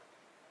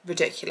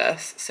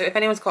ridiculous. So if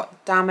anyone's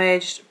got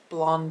damaged,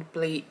 blonde,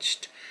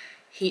 bleached,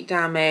 heat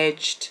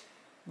damaged,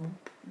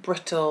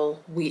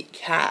 brittle, weak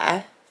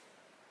hair,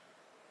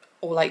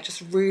 or like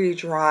just really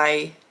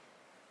dry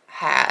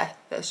hair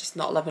that's just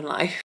not loving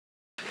life.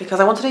 Because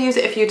I wanted to use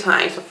it a few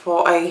times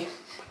before I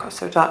got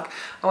so dark.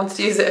 I wanted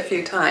to use it a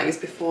few times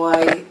before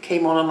I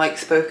came on and like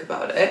spoke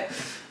about it,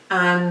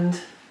 and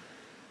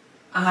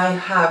I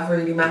have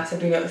really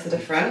massively noticed the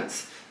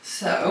difference.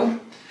 So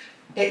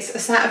it's a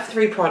set of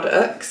 3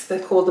 products.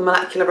 They're called the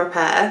Molecular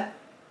Repair,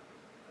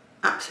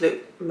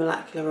 Absolute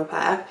Molecular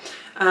Repair,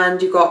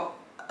 and you've got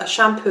a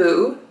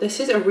shampoo. This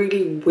is a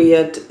really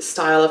weird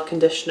style of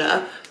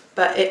conditioner,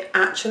 but it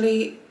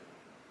actually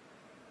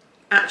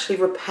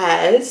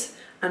repairs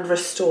and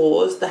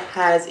restores the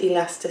hair's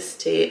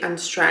elasticity and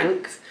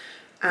strength,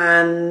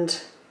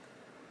 and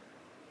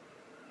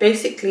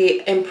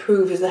basically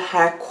improves the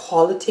hair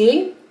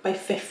quality by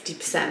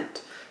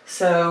 50%.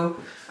 So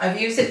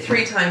I've used it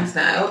 3 times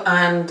now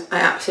and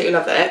I absolutely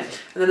love it.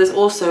 And then there's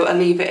also a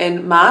leave it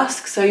in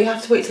mask. So you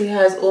have to wait till your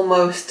hair is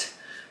almost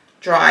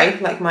dry,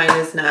 like mine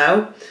is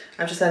now.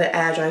 I've just let it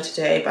air dry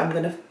today, but I'm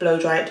going to blow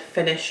dry it to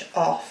finish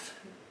off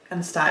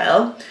and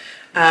style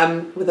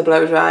with a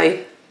blow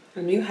dry.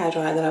 A new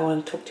hairdryer that I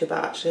want to talk to you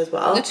about actually as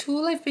well. The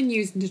tool I've been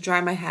using to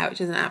dry my hair, which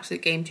is an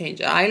absolute game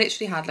changer. I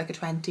literally had like a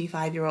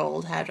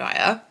 25-year-old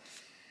hairdryer.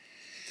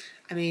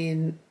 I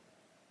mean,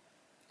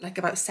 like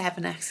about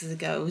 7 X's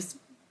ago,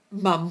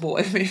 mum bought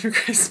it for me for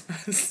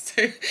Christmas.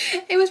 So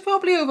it was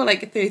probably over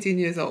like 13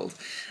 years old.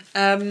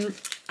 And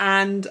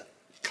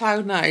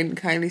Cloud9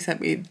 kindly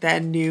sent me their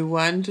new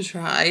one to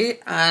try,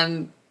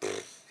 and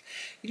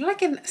you know,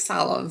 like in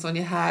salons when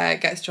your hair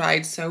gets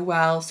dried so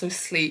well, so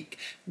sleek,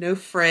 no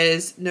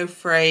frizz, no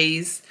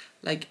frays,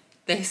 like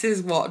this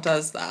is what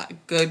does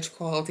that. Good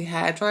quality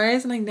hair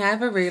dryers. And I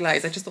never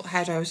realised, I just thought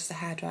hairdryer was just a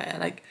hairdryer,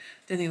 like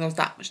didn't think there was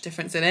that much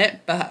difference in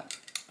it, but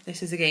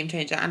this is a game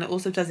changer, and it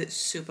also does it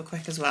super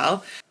quick as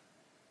well.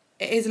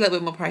 It is a little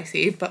bit more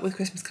pricey, but with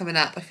Christmas coming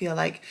up, I feel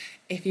like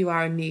if you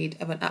are in need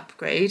of an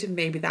upgrade,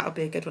 maybe that would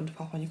be a good one to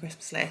pop on your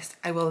Christmas list.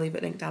 I will leave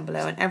it linked down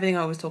below, and everything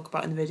I always talk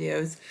about in the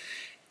videos,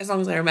 as long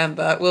as I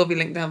remember, will be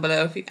linked down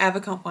below. If you ever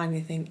can't find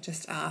anything,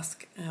 just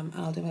ask, and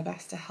I'll do my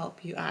best to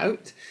help you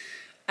out.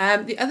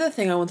 The other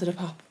thing I wanted to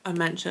pop and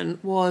mention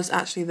was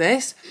actually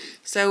this.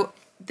 So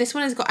this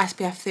one has got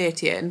SPF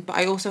 30 in, but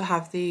I also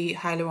have the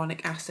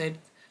hyaluronic acid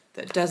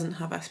that doesn't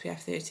have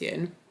SPF 30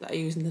 in that I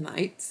use in the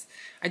nights.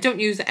 I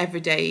don't use it every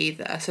day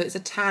either. So it's a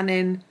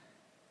tanning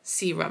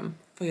serum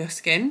for your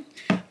skin.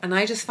 And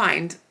I just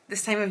find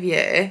this time of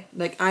year,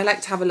 like I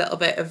like to have a little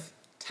bit of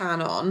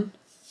tan on.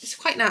 It's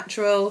quite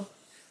natural.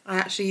 I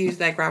actually use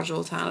their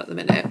gradual tan at the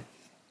minute.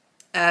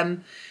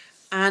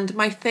 And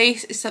my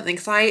face is something,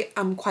 because I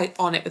am quite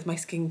on it with my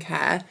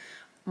skincare,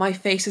 my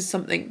face is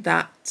something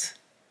that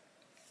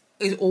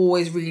is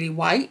always really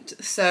white.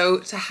 So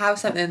to have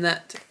something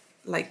that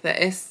like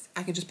this,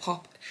 I can just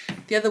pop.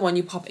 The other one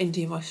you pop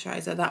into your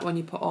moisturiser, that one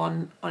you put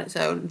on its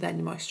own, then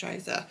your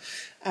moisturiser.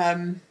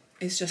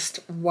 It's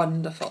just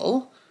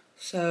wonderful.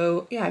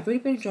 So yeah, I've really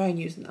been enjoying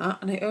using that,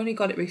 and I only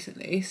got it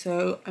recently,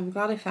 so I'm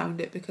glad I found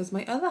it, because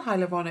my other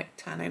hyaluronic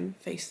tanning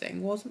face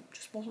thing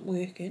just wasn't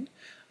working.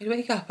 I'd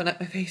wake up and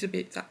like my face would be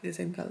exactly the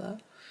same colour.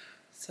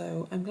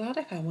 So I'm glad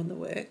I found one that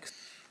works.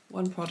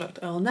 One product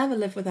I'll never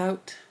live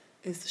without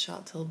is the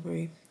Charlotte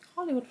Tilbury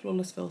Hollywood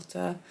Flawless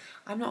Filter.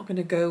 I'm not going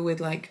to go with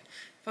like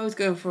if I was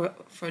going for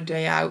a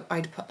day out,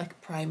 I'd put like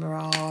a primer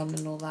on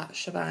and all that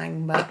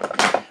shebang,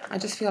 but I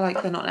just feel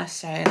like they're not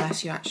necessary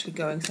unless you're actually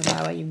going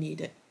somewhere where you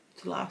need it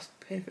to last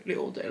perfectly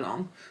all day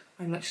long.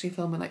 I'm literally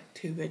filming like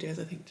 2 videos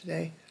I think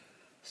today,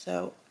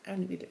 so I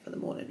only need it for the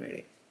morning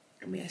really.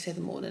 I mean, I say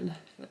the morning,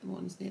 but the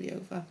morning's nearly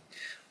over.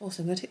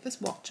 Also, I'm going to take this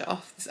watch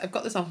off. I've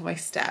got this on for my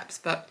steps,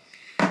 but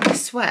I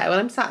swear when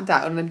I'm sat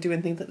down and I'm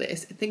doing things like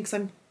this, it thinks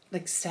I'm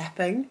like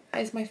stepping.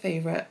 That is my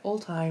favourite all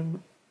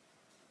time.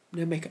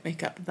 No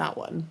makeup, that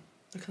one.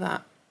 Look at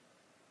that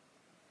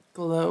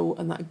glow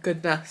and that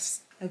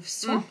goodness. I've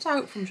swapped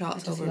out from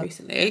Charlotte Tilbury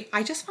recently.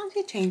 I just fancy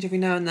a change every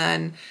now and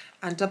then,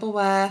 and Double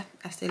Wear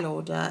Estee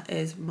Lauder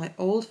is my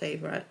old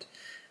favourite,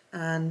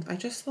 and I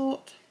just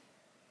thought,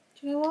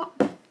 do you know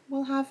what?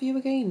 We'll have you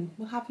again.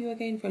 We'll have you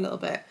again for a little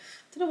bit. I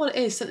don't know what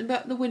it is, something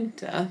about the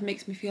winter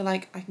makes me feel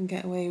like I can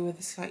get away with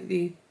a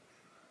slightly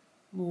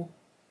more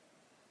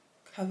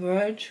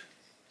coverage,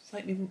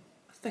 slightly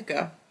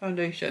thicker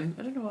foundation.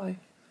 I don't know why.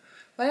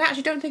 But I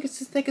actually don't think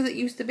it's as thick as it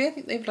used to be. I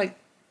think they've like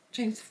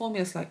changed the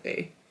formula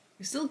slightly.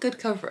 It's still good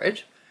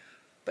coverage,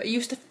 but it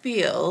used to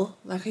feel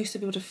like I used to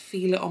be able to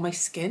feel it on my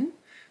skin,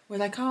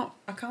 whereas I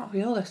can't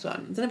feel this one. I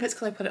don't know if it's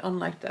because I put it on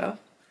lighter.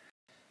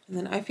 And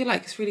then I feel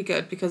like it's really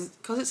good because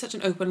it's such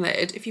an open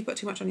lid, if you put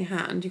too much on your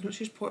hand, you can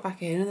just pour it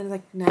back in and then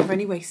there's like never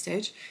any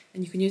wastage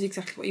and you can use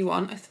exactly what you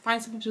want. I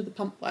find sometimes with the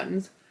plump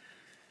ones,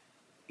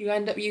 you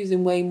end up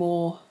using way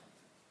more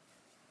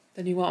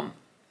than you want.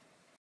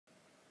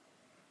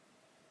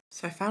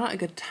 So I found out a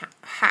good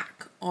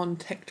hack on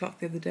TikTok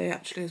the other day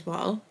actually as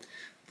well,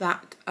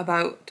 that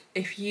about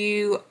if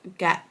you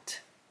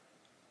get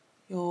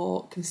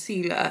your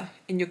concealer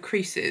in your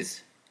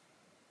creases,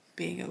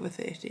 being over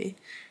 30,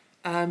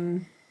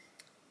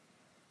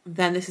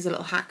 then this is a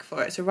little hack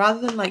for it. So rather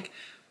than like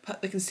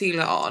put the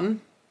concealer on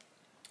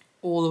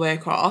all the way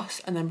across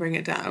and then bring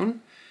it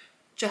down,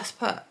 just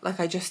put, like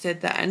I just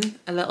did then,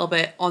 a little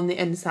bit on the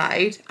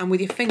inside, and with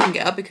your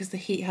finger, because the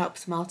heat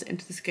helps melt it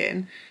into the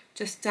skin,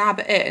 just dab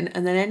it in,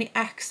 and then any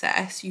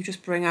excess you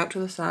just bring out to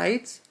the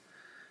sides,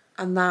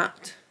 and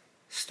that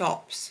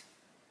stops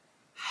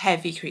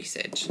heavy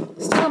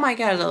creasage. Still might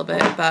get a little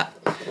bit, but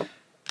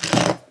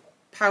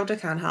powder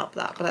can help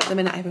that. But at the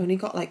minute I've only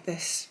got like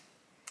this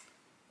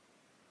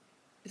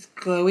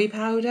glowy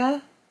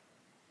powder,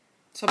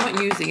 so I'm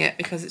not using it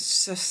because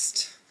it's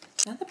just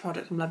another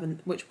product I'm loving,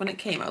 which when it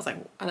came I was like,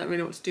 I don't really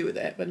know what to do with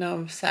it, but now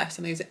I'm obsessed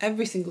and I use it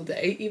every single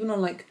day, even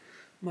on like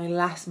my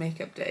last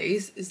makeup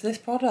days, is this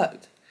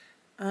product.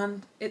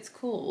 And it's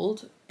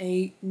called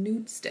a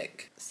nude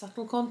stick.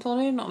 Subtle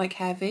contouring, not like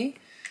heavy.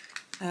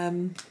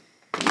 And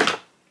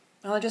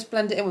I just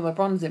blend it in with my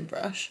bronzing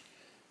brush.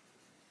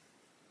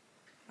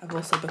 I've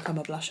also become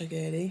a blusher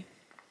girly.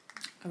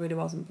 I really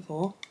wasn't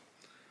before.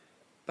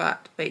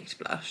 But baked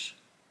blush.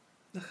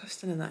 Look how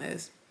stunning that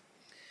is.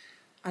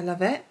 I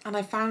love it. And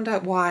I found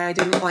out why I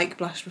didn't like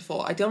blush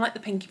before. I don't like the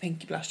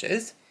pinky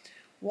blushes.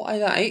 What I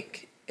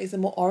like is a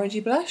more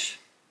orangey blush.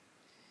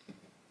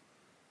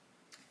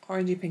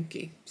 Orangey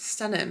pinky.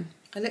 Stunning.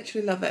 I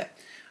literally love it.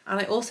 And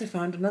I also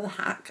found another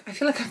hack. I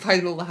feel like I'm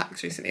finding all the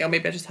hacks recently, or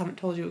maybe I just haven't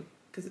told you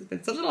because it's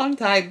been such a long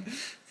time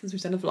since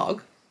we've done a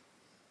vlog.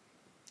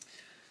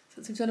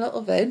 Since we've done a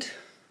little vid,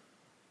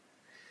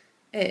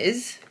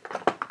 is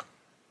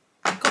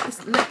I've got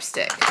this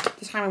lipstick.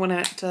 The time I went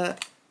out to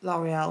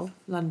L'Oreal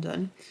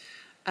London,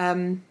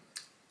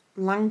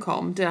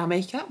 Lancome did our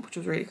makeup, which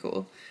was really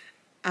cool,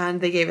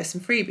 and they gave us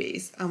some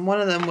freebies, and one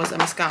of them was a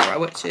mascara,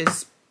 which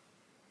is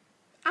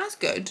as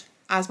good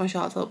as my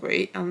Charlotte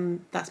Tilbury,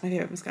 and that's my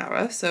favourite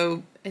mascara,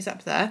 so it's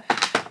up there.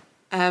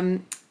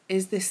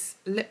 Is this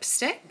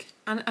lipstick,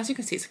 and as you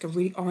can see it's like a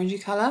really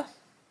orangey colour,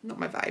 not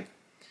my vibe.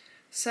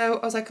 So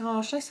I was like,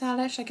 oh, should I sell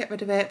it, should I get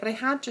rid of it? But I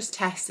had just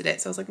tested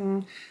it, so I was like,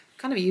 I've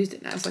kind of used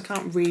it now, so I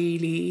can't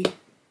really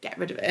get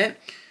rid of it,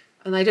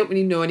 and I don't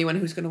really know anyone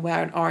who's going to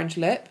wear an orange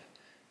lip,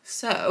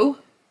 so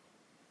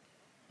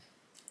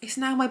it's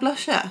now my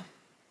blusher.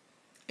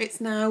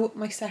 It's now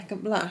my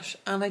second blush,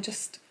 and I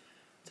don't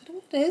know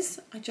what it is,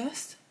 I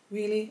just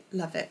really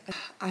love it.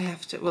 I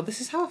have to, well,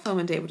 this is how a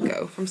filming day would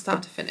go from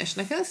start to finish,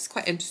 and I feel this is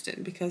quite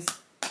interesting because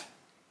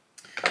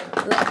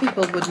a lot of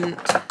people wouldn't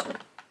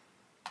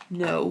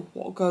know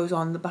what goes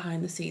on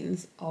behind the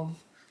scenes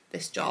of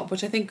this job,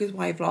 which I think is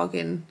why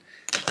vlogging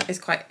is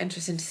quite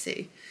interesting to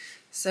see.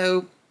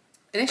 So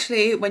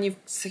initially, when you've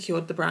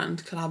secured the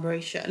brand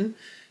collaboration,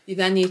 you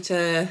then need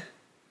to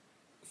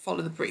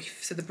follow the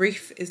brief. So the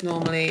brief is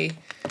normally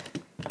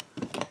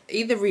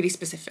either really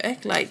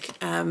specific, like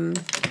I don't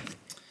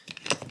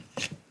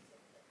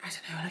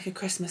know, like a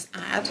Christmas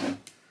ad,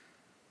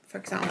 for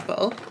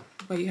example,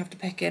 where you have to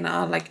pick in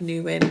our like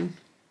new in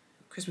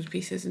Christmas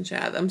pieces and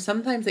share them.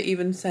 Sometimes they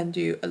even send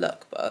you a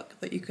lookbook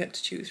that you get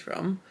to choose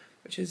from,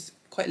 which is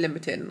quite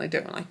limited, and I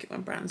don't like it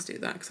when brands do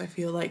that because I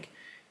feel like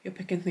you're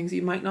picking things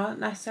you might not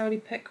necessarily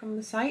pick from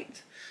the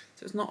site,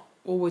 so it's not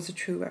always a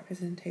true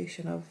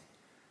representation of,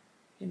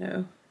 you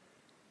know,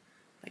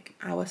 like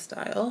our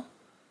style.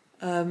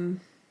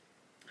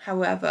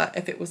 However,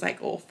 if it was like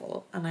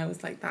awful and I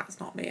was like, that's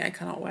not me, I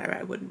cannot wear it,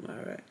 I wouldn't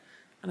wear it,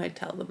 and I'd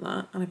tell them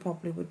that, and I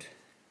probably would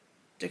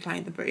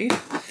decline the brief.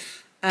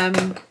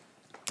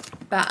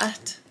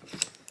 But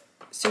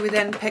so we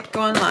then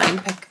go online,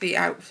 pick the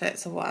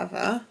outfits or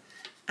whatever,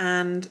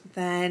 and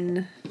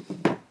then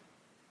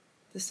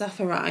the stuff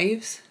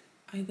arrives.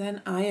 I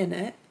then iron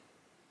it.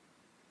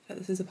 But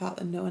this is a part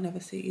that no one ever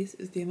sees,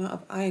 is the amount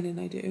of ironing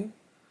I do.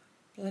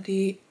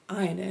 Bloody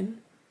ironing,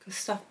 because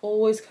stuff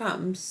always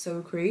comes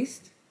so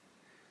creased,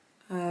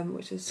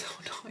 which is so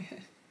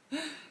annoying.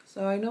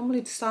 So I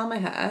normally style my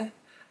hair,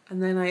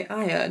 and then I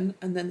iron,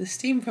 and then the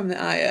steam from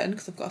the iron,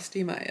 because I've got a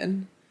steam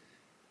iron,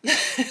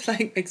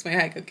 like makes my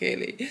hair go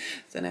curly,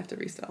 so then I have to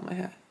restyle my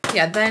hair.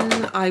 Yeah,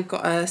 then I've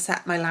got to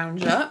set my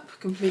lounge up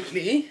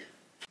completely.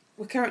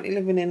 We're currently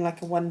living in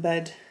like a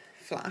 1-bed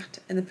flat,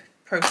 in the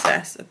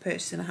process of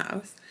purchasing a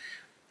house,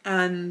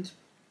 and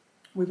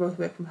we both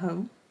work from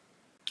home.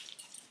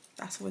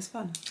 That's always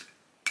fun.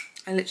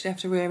 I literally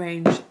have to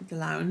rearrange the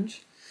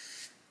lounge,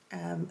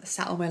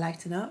 set all my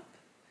lighting up,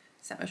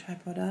 set my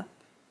tripod up,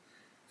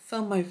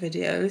 film my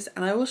videos,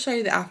 and I will show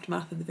you the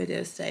aftermath of the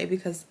videos today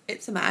because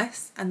it's a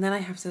mess, and then I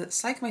have to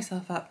psych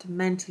myself up to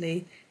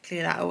mentally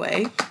clear that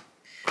away.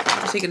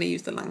 I'm actually going to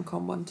use the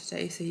Lancome one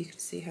today so you can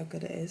see how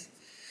good it is.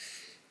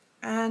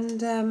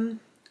 And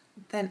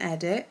then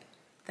edit,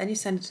 then you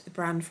send it to the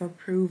brand for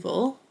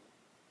approval,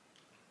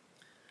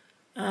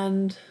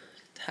 and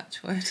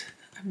touch wood,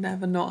 I've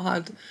never not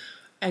had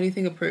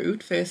anything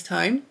approved first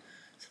time,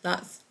 so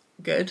that's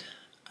good.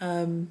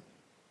 And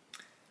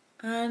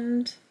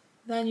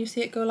then you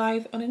see it go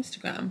live on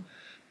Instagram,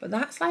 but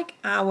that's like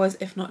hours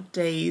if not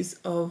days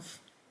of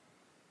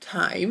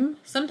time.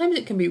 Sometimes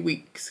it can be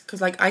weeks,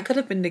 because like I could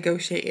have been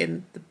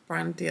negotiating the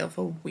brand deal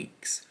for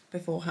weeks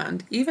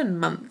beforehand, even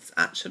months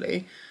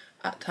actually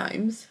at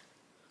times.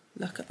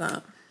 Look at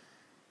that.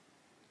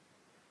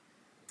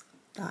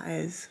 That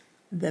is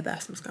the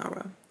best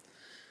mascara.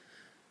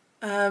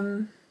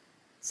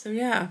 So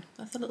yeah,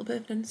 that's a little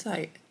bit of an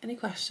insight. Any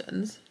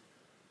questions?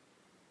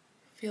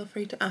 Feel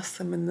free to ask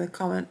them in the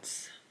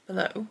comments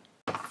below.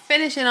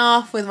 Finishing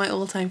off with my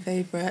all-time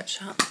favourite,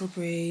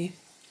 Shaftesbury.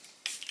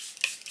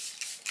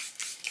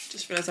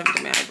 Just realised I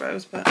haven't done my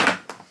eyebrows, but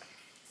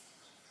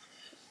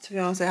to be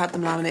honest, I had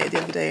them laminated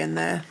the other day and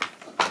they're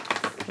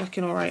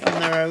looking alright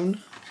on their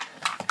own.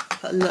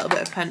 Put a little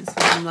bit of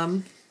pencil on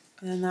them,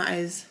 and then that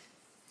is...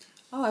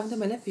 Oh, I haven't done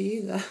my lippy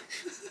either.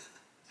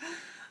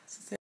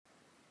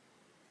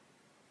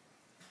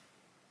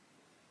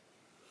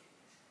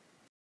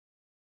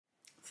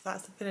 So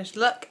that's the finished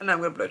look, and now I'm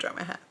going to blow dry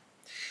my hair.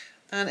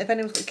 And if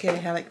anyone's got curly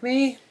hair like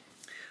me,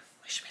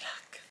 wish me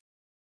luck.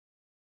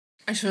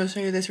 I just want to show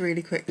you this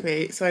really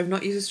quickly. So I've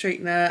not used a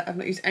straightener, I've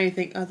not used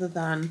anything other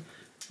than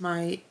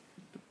my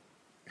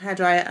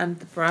hairdryer and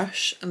the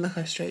brush, and look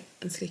how straight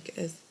and sleek it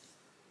is.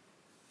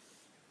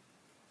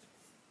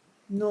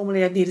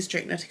 Normally I'd need a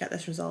straightener to get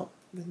this result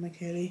with my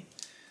curly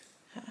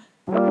hair.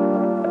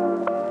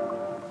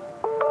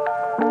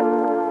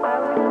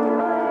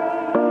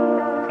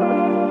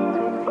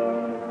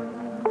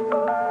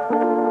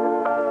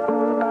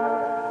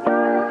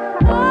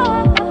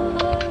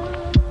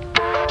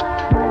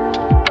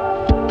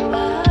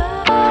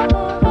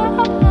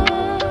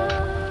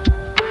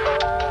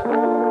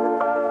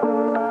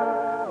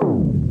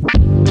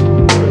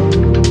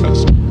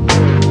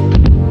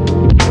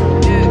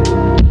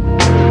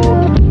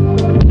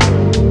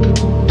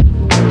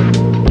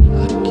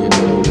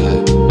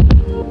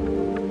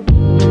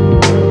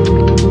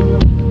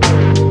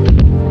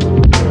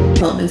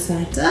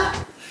 Set up.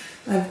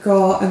 I've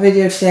got a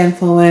video today I'm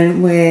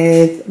filming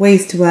with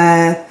ways to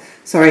wear,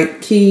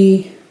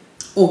 key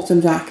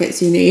autumn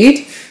jackets you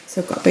need.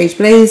 So I've got a beige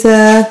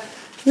blazer,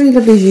 really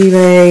lovely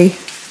gilet.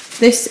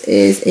 This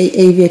is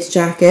a aviator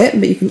jacket,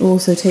 but you can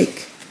also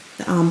take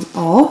the arms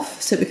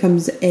off, so it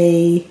becomes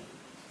a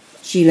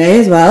gilet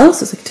as well,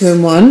 so it's like a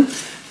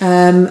 2-in-1.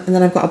 And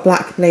then I've got a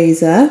black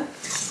blazer.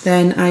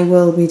 Then I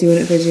will be doing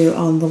a video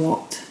on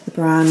the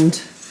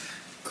brand.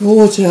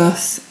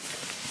 Gorgeous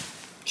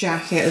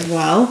jacket as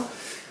well.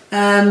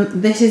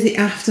 This is the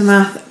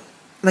aftermath,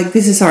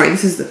 this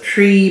is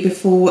the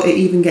before it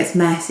even gets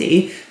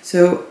messy.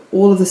 So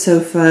all of the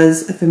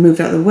sofas have been moved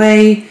out of the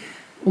way,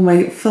 all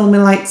my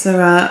filming lights are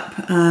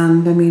up,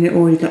 and I mean it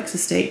already looks a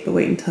state, but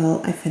wait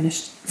until I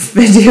finish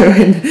the video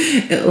and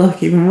it'll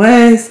look even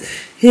worse.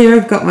 Here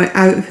I've got my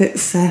outfit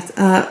set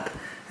up.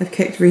 I've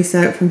kicked Reese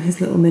out from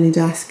his little mini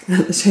desk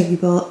at the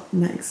table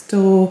next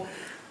door,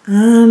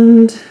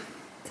 and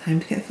time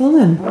to get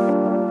filming.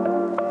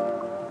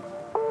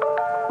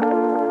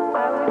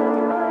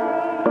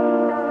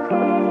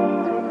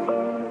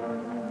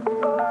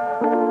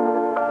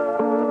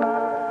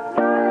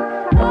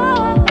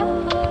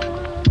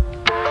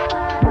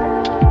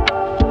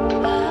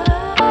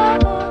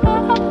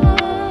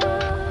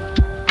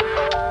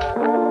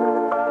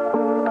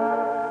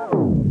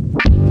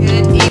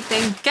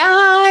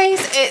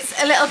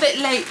 It's a little bit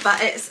late, but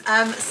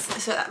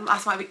so that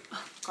might be,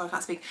 oh God, I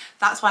can't speak.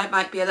 That's why it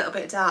might be a little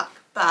bit dark,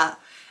 but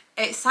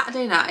It's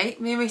Saturday night.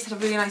 Me and Reese had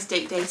a really nice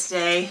date day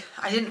today.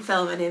 I didn't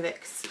film any of it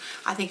because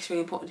I think it's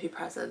really important to be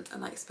present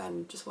and like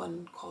spend just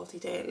one quality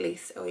day at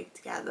least a week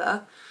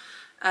together.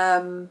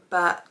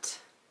 But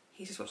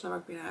he's just watching the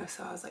rugby now,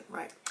 so I was like,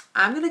 right,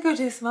 I'm gonna go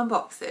do some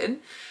unboxing.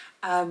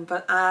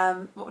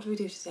 What did we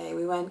do today?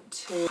 We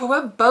went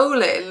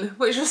bowling,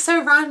 which was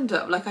so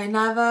random. Like, I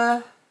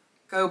never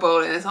go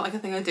bowling. It's not like a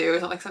thing I do.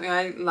 It's not like something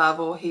I love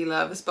or he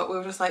loves. But we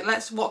were just like,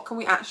 what can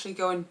we actually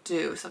go and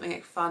do? Something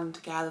like fun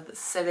together that's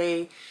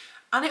silly.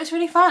 And it was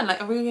really fun.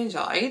 Like, I really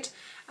enjoyed.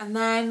 And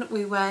then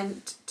we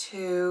went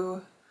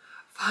to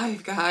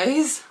Five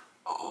Guys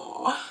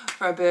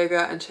for a burger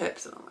and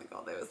chips. And oh my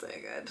god, they were so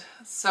good.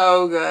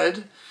 So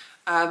good.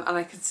 And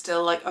I could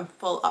still, like, I'm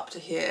full up to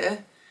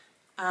here.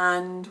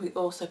 And we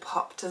also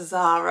popped to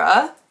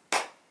Zara.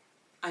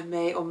 I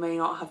may or may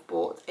not have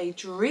bought a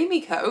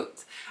dreamy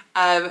coat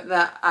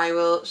that I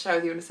will share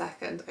with you in a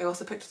second. I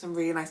also picked up some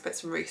really nice bits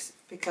from Reese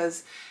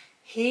because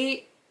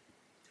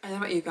I don't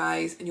know about you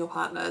guys and your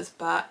partners,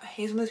 but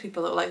he's one of those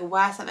people that will like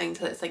wear something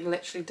until it's like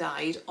literally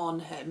died on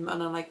him,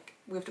 and I'm like,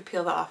 we have to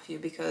peel that off you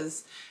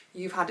because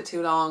you've had it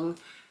too long.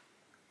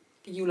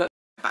 You look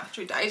like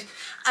battery died.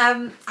 I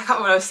can't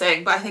remember what I was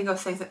saying, but I think I was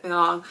saying something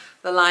along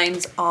the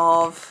lines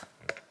of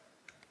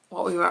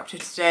what we were up to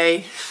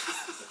today.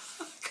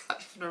 I can't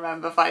even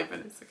remember 5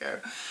 minutes ago.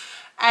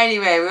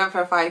 Anyway, we went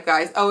for a Five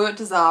Guys. Oh, we went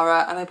to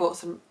Zara and I bought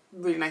some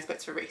really nice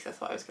bits for Reese.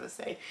 That's what I was going to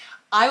say.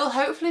 I will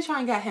hopefully try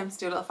and get him to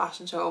do a little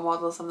fashion show or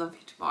model some of them for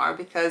you tomorrow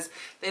because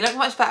they look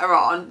much better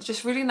on.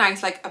 Just really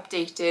nice, like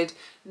updated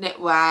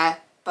knitwear,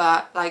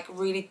 but like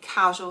really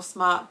casual,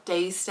 smart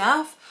day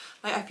stuff.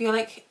 Like, I feel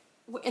like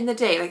in the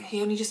day, like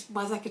he only just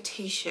wears like a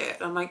t-shirt.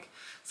 And I'm like,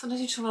 sometimes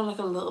you just want to look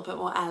a little bit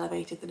more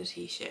elevated than a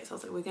t-shirt. So I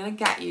was like, we're going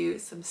to get you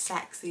some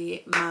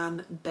sexy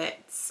man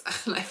bits.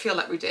 And I feel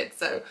like we did.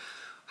 So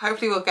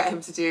hopefully we'll get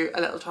him to do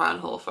a little try on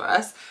haul for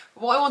us.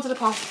 But what I wanted to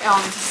pop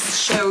on to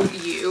show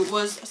you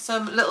was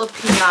some little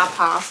PR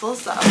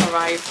parcels that have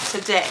arrived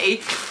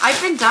today.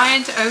 I've been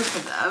dying to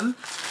open them,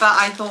 but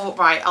I thought,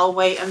 right, I'll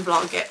wait and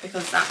vlog it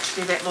because I'm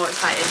actually a bit more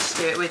excited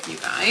to do it with you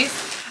guys.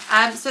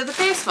 So the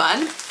first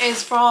one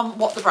is from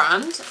What the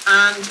Brand,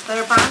 and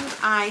they're a brand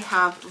I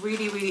have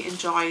really, really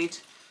enjoyed.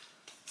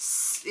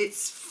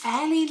 It's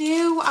fairly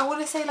new. I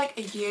want to say like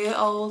a year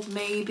old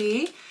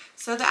maybe.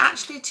 So they're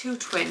actually two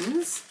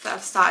twins that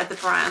have started the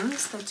brand.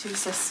 They're two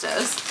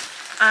sisters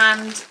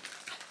and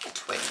they're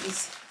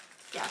twins.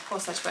 Yeah, of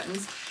course they're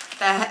twins.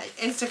 Their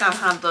Instagram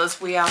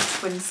handles, We Are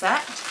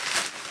Twinset.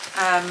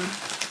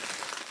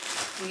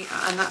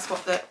 And that's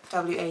what the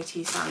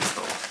WAT stands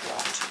for.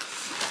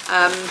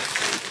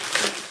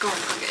 Go on,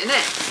 plug it in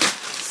it.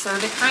 So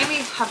they kindly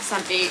have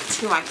sent me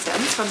 2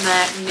 items from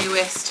their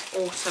newest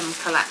autumn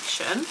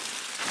collection.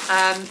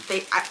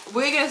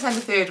 We're going to send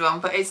a third one,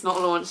 but it's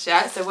not launched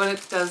yet, so when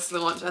it does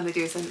launch and they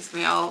do send it to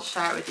me, I'll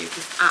share it with you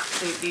because it's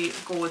absolutely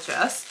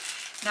gorgeous.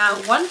 Now,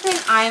 one thing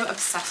I am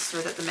obsessed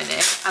with at the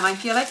minute, and I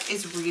feel like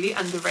is really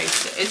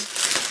underrated,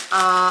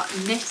 are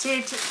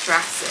knitted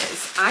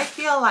dresses. I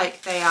feel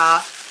like they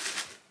are,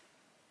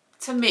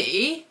 to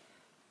me,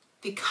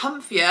 the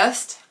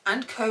comfiest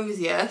and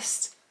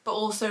coziest, but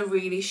also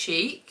really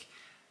chic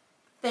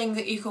thing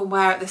that you can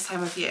wear at this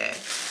time of year.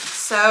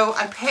 So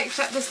I picked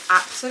up this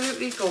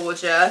absolutely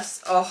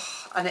gorgeous,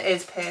 and it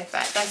is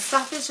perfect. Their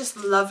stuff is just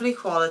lovely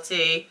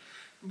quality,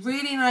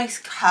 really nice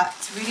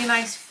cuts, really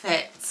nice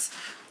fits.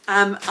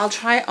 I'll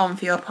try it on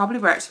for you. I'll probably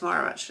wear it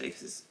tomorrow actually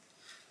because it's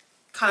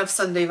kind of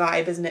Sunday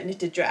vibe, isn't it?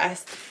 Knitted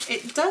dress.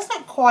 It does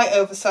look quite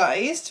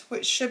oversized,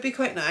 which should be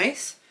quite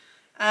nice.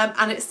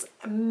 And it's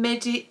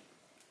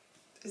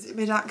is it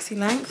mid-axi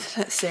length?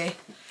 Let's see.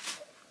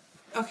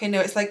 Okay,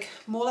 no, it's like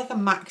more like a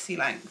maxi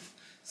length.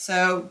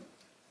 So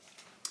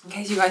in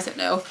case you guys don't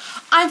know,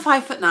 I'm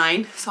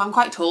 5'9", so I'm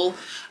quite tall,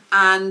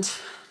 and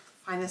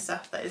find this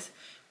stuff that is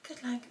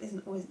good length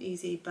isn't always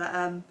easy, but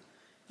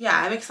yeah,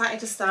 I'm excited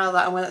to style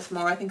that and wear that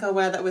tomorrow. I think I'll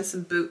wear that with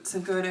some boots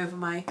and going over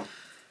my, I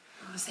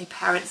want to say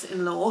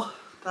parents-in-law,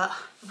 but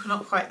we're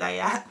not quite there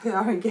yet. We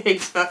are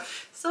engaged, but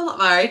still not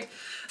married.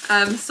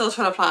 Still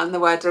trying to plan the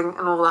wedding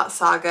and all that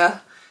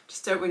saga.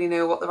 Just don't really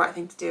know what the right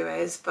thing to do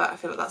is, but I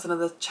feel like that's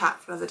another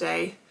chat for another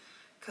day,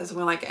 because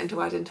when I get into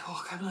wedding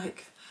talk, I'm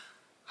like,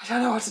 I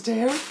don't know what to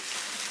do.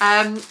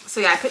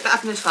 So yeah, I picked that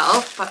up in the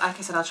 12, but like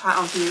I said, I'll try it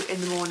on for you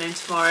in the morning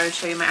tomorrow and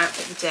show you my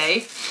outfit of the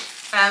day.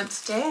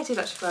 Today I did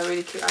actually wear a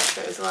really cute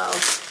outfit as well,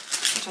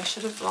 which I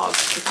should have vlogged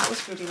because that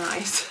was really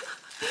nice.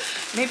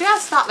 Maybe I'll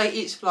start like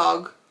each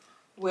vlog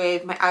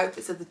with my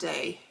outfits of the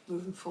day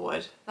moving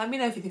forward. Let me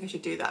know if you think I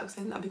should do that because I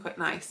think that'd be quite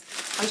nice.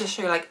 I'll just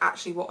show you like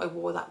actually what I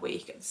wore that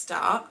week at the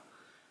start,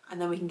 and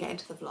then we can get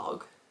into the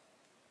vlog.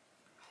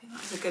 I think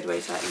that's a good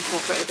way to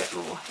incorporate a bit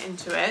more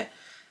into it.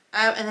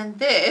 And then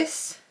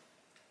this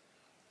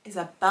is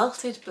a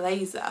belted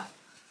blazer.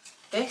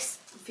 This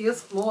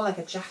feels more like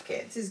a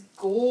jacket. This is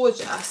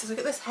gorgeous. So look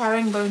at this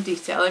herringbone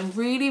detail. I'm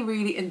really,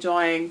 really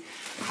enjoying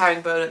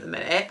herringbone at the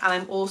minute, and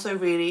I'm also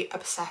really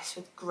obsessed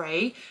with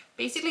grey.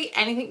 Basically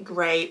anything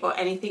grey or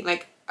anything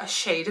like a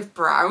shade of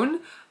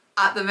brown,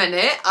 at the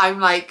minute,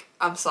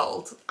 I'm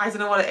sold. I don't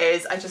know what it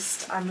is.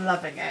 I'm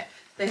loving it.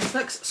 This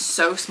looks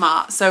so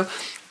smart. So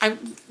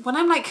when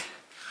I'm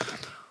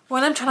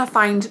trying to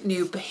find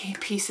new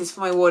pieces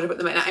for my wardrobe at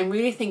the minute, I'm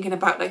really thinking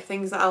about like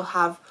things that I'll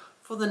have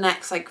for the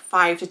next like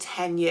 5 to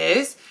 10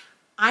 years.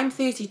 I'm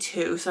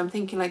 32, so I'm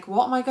thinking like,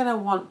 what am I going to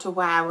want to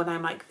wear when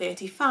I'm like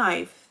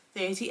 35,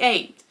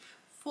 38,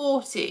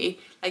 40?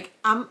 Like,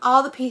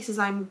 are the pieces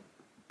I'm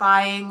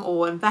buying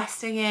or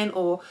investing in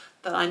or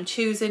that I'm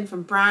choosing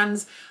from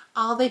brands,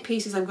 are they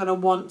pieces I'm going to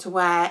want to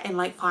wear in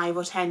like 5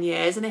 or 10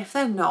 years? And if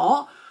they're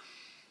not,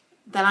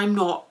 then I'm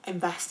not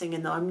investing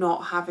in them, I'm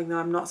not having them,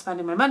 I'm not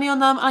spending my money on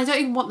them, and I don't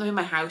even want them in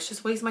my house,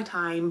 just waste my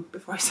time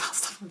before I sell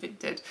stuff on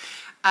Vinted.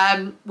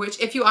 Which,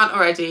 if you aren't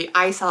already,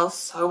 I sell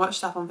so much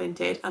stuff on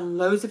Vinted and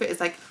loads of it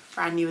is like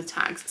brand new with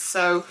tags,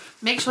 so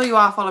make sure you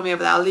are following me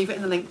over there. I'll leave it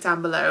in the link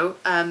down below.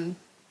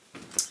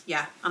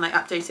 Yeah, and I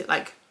update it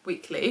like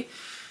weekly.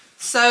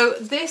 So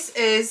this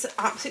is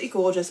absolutely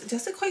gorgeous. It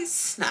does look quite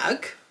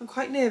snug. I'm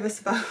quite nervous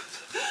about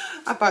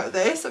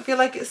this. I feel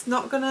like it's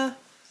not gonna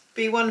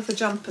be one for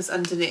jumpers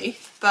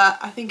underneath, but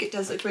I think it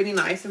does look really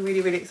nice. I'm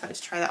really excited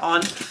to try that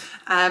on.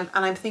 And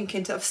I'm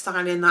thinking of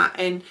styling that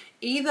in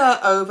either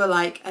over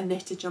like a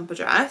knitted jumper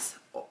dress,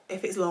 or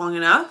if it's long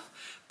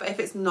enough, but if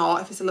it's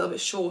not, if it's a little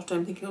bit shorter,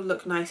 I'm thinking it'll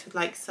look nice with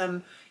like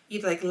some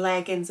either like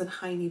leggings and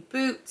high knee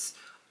boots,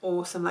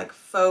 or some like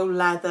faux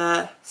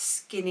leather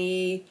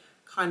skinny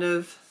kind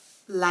of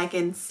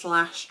legging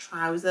slash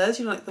trousers,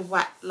 you know, like the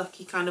wet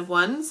lucky kind of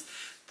ones.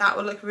 That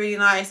would look really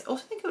nice.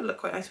 Also, I think it would look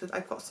quite nice with,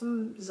 I've got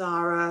some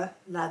Zara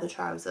leather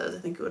trousers, I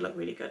think it would look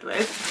really good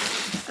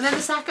with. And then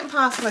the second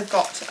parcel I've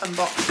got to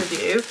unbox with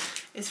you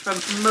is from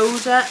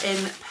Moda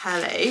In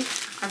Pelle.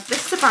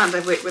 This is a brand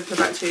I've worked with for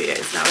about 2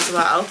 years now as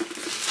well.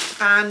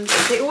 And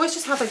they always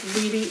just have like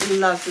really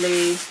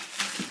lovely,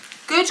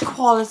 good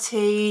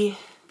quality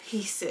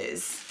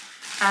pieces.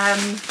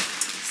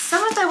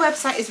 Some of their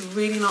website is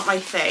really not my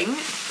thing,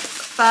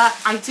 but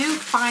I do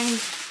find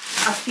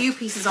a few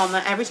pieces on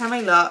there every time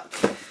I look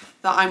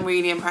that I'm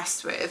really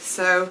impressed with.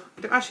 So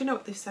I don't actually know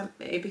what they sent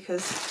me,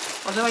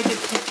 because although I did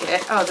pick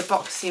it, oh, the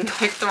box seemed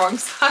like the wrong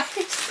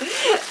size.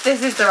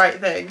 This is the right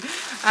thing.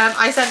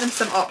 I sent them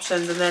some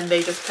options and then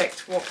they just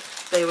picked what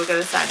they were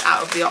going to send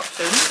out of the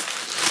options.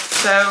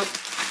 So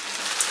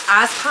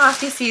as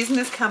party season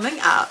is coming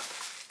up,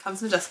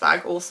 comes in a dust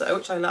bag also,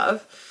 which I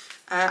love.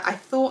 I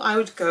thought I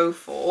would go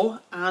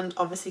for, and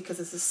obviously because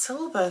there's a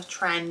silver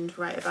trend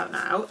right about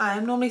now, I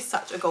am normally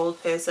such a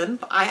gold person,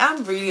 but I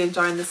am really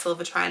enjoying the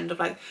silver trend of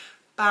like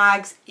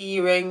bags,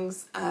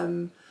 earrings,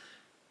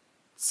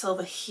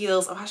 silver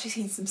heels. I've actually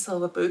seen some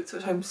silver boots,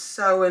 which I'm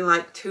so in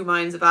like two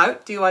minds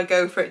about. Do I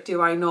go for it?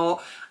 Do I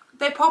not?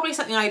 They're probably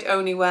something I'd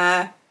only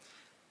wear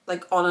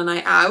like on a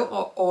night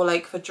out, or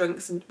like for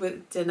drinks and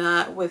with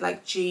dinner with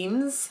like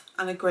jeans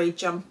and a grey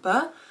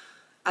jumper.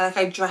 Like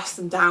I dress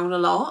them down a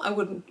lot. I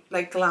wouldn't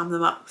like glam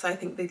them up because I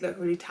think they'd look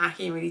really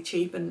tacky and really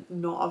cheap and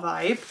not a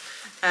vibe.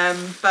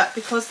 But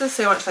because there's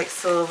so much like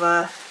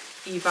silver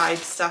vibe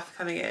stuff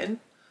coming in,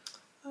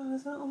 oh,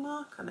 there's a little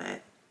mark on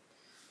it.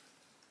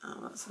 Oh,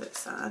 that's a bit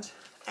sad.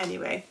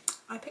 Anyway,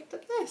 I picked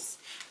up this,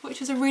 which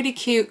is a really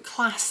cute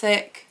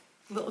classic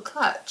little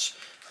clutch.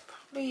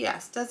 Probably,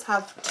 yes, does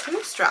have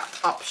 2 strap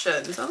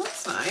options. Oh,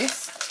 that's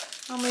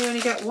nice. Normally you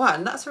only get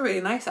 1. That's a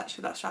really nice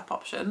actually, that strap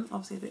option.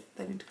 Obviously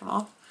they need to come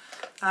off.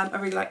 I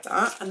really like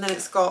that. And then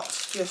it's got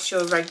just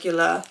your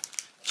regular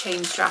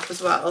chain strap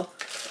as well.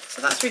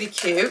 So that's really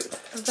cute.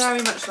 I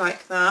very much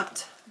like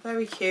that.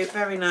 Very cute,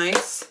 very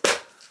nice.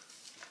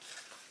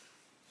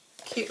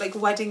 Cute like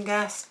wedding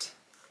guest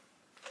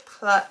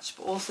clutch,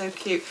 but also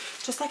cute.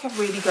 Just like a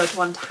really good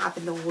one to have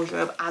in the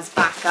wardrobe as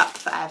backup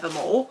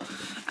forevermore.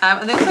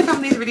 And then they come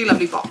in these really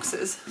lovely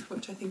boxes,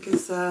 which I think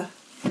is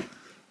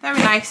very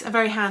nice and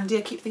very handy.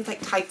 I keep things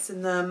like tights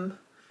in them,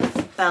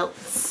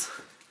 belts.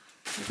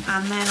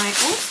 And then I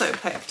also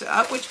picked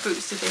up, which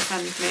boots did they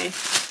send me?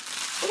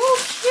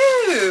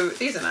 Oh, cute!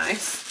 These are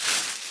nice.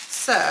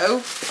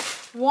 So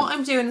what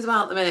I'm doing as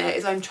well at the minute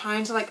is I'm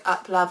trying to like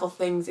up level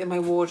things in my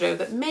wardrobe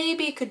that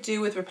maybe could do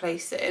with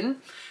replacing.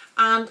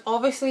 And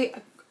obviously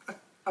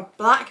a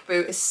black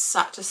boot is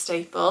such a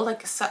staple,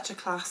 like such a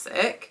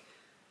classic.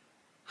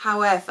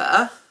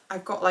 However,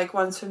 I've got like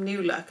ones from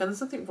New Look, and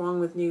there's nothing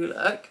wrong with New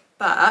Look,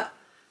 but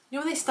you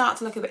know when they start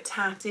to look a bit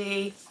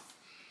tatty.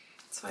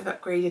 So I've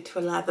upgraded to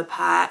a leather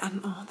pair,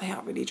 and oh, they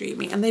are really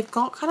dreamy. And they've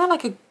got kind of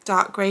like a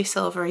dark grey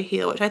silvery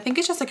heel, which I think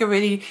is just like a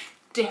really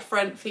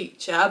different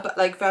feature, but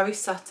like very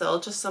subtle,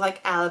 just to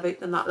like elevate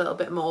them that little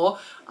bit more.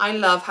 I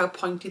love how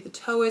pointy the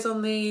toe is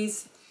on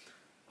these.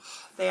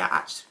 Oh, they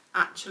are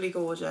actually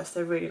gorgeous.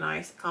 They're really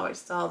nice. I can't wait to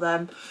style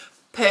them.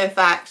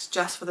 Perfect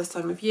just for this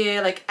time of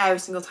year. Like every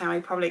single time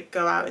I probably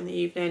go out in the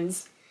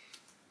evenings,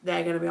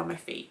 they're going to be on my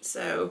feet.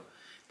 So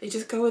they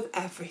just go with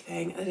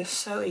everything. They're just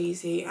so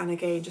easy, and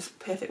again, just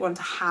perfect one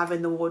to have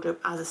in the wardrobe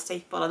as a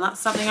staple. And that's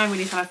something I'm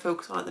really trying to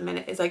focus on at the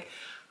minute, is like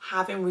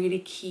having really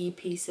key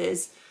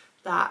pieces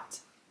that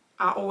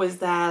are always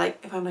there. Like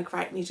if I'm like,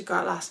 right, I need to go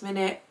out last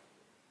minute,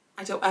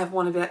 I don't ever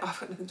want to be like, oh, I've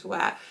got nothing to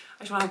wear. I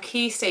just want to have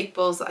key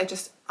staples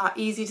that are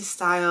easy to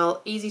style,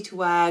 easy to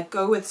wear,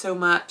 go with so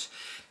much.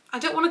 I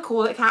don't want to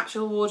call it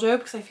capsule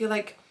wardrobe because I feel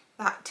like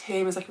that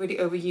term is like really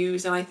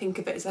overused, and I think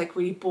of it as like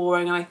really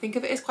boring, and I think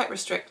of it as quite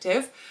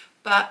restrictive,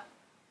 but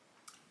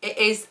it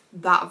is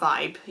that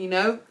vibe, you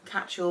know,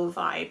 capsule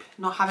vibe.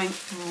 Not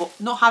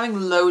having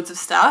loads of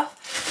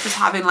stuff, just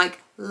having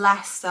like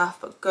less stuff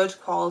but good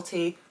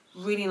quality,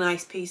 really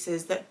nice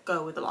pieces that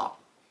go with a lot,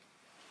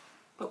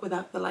 but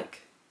without the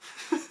like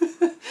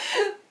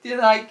you're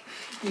like,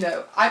 you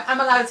know, I'm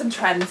allowed some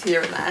trends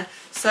here and there.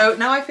 So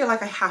now I feel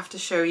like I have to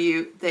show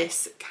you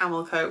this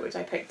camel coat which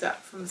I picked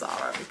up from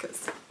Zara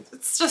because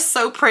it's just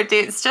so pretty.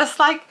 It's just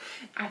like,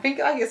 I think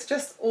like it's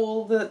just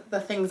all the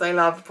things I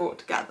love brought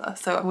together.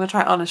 So I'm gonna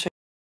try it on and show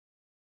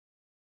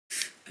you.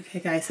 Okay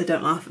guys, so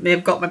don't laugh at me,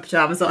 I've got my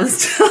pyjamas on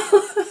still.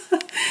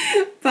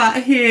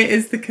 But here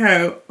is the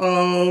coat.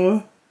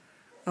 Oh,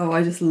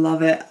 I just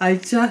love it. I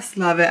just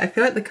love it. I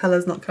feel like the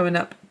colour's not coming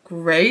up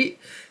great,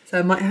 so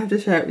I might have to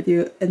share it with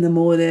you in the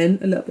morning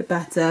a little bit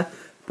better.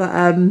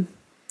 But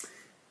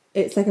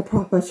it's like a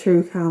proper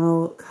true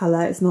camel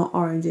colour. It's not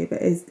orangey,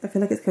 but I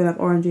feel like it's coming up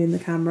orangey in the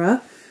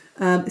camera.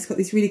 It's got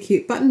these really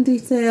cute button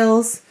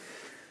details,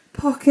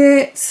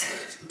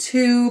 pockets,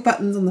 2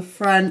 buttons on the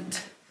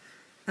front,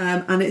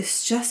 and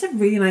it's just a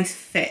really nice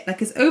fit.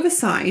 Like, it's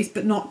oversized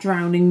but not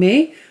drowning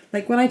me.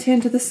 Like, when I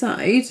turn to the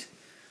side,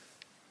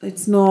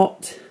 it's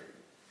not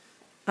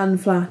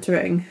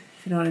unflattering,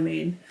 if you know what I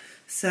mean.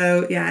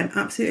 So yeah, I'm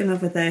absolutely in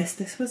love with this.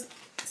 This was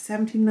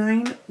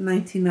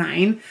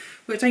 $79.99,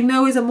 which I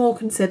know is a more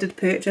considered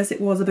purchase.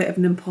 It was a bit of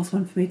an impulse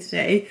one for me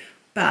today,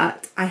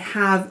 but I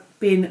have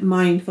been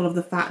mindful of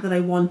the fact that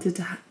I wanted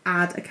to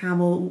add a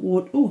camel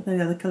wardrobe. Oh, there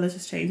we go, the colours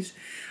just changed.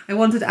 I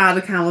wanted to add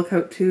a camel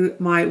coat to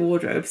my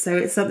wardrobe, so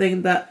it's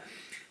something that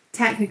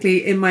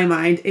technically in my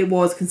mind it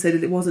was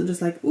considered. It wasn't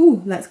just like,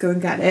 ooh, let's go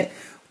and get it.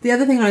 The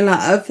other thing I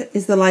love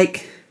is the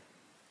like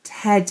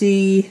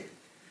teddy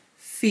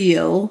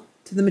feel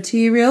to the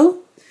material.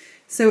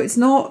 So it's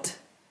not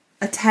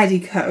a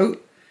teddy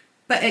coat,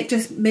 but it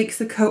just makes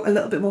the coat a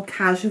little bit more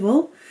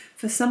casual.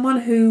 For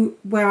someone who,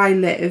 where I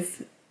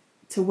live,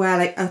 to wear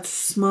like a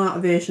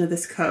smart version of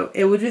this coat,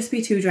 it would just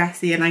be too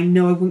dressy, and I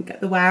know I wouldn't get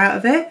the wear out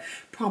of it.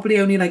 Probably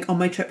only like on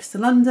my trips to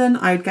London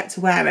I would get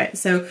to wear it.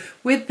 So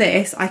with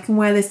this, I can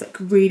wear this like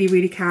really,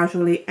 really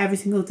casually every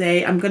single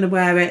day. I'm going to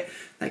wear it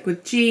like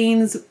with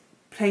jeans,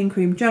 plain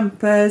cream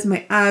jumpers,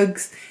 my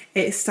Uggs.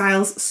 It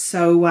styles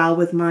so well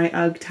with my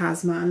Ugg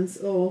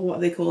Tasmans, or what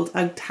are they called?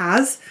 Ugg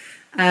Tas,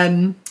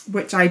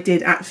 which I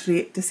did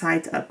actually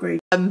decide to upgrade.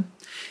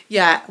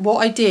 Yeah, what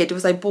I did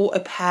was I bought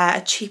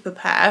a cheaper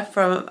pair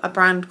from a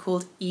brand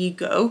called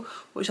Ego,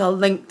 which I'll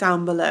link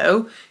down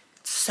below.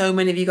 So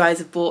many of you guys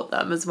have bought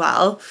them as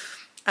well.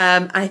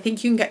 I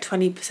think you can get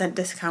 20%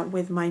 discount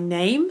with my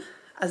name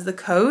as the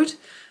code.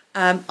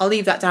 I'll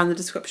leave that down in the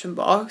description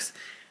box.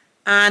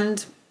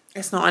 And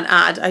it's not an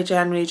ad, I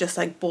generally just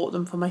like bought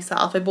them for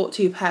myself. I bought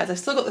 2 pairs. I've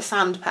still got the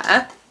sand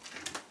pair.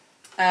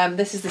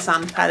 This is the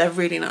sand pair, they're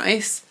really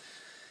nice.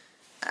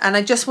 And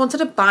I just wanted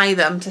to buy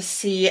them to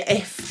see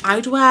if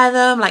I'd wear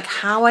them, like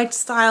how I'd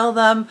style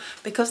them,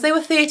 because they were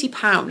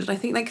 £30, and I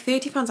think like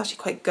 £30 is actually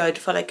quite good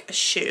for like a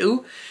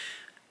shoe.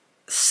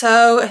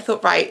 So I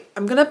thought, right,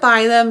 I'm gonna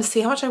buy them,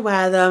 see how much I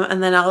wear them,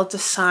 and then I'll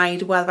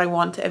decide whether I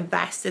want to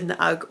invest in the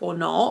Ugg or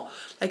not,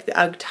 like the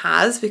Ugg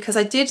Tas, because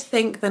I did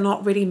think they're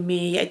not really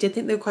me. I did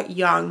think they were quite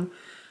young,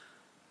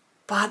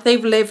 but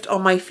they've lived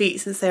on my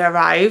feet since they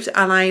arrived,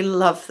 and I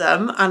love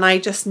them. And I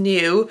just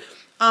knew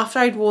after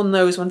I'd worn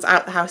those ones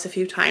out the house a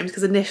few times,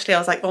 because initially I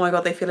was like, oh my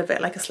god, they feel a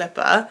bit like a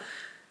slipper.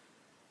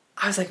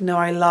 I was like, no,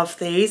 I love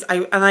these.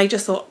 And I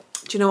just thought,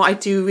 do you know what, I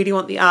do really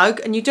want the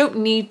Ugg. And you don't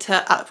need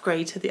to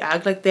upgrade to the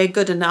Ugg, like they're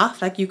good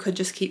enough, like you could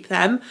just keep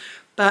them.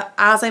 But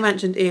as I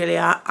mentioned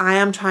earlier, I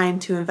am trying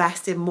to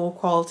invest in more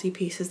quality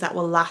pieces that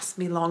will last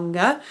me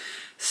longer.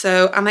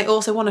 So, and I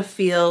also want to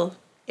feel,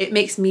 it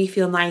makes me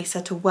feel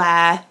nicer to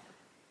wear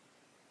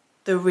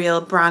the real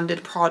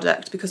branded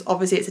product, because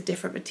obviously it's a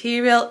different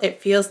material.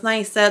 It feels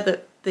nicer.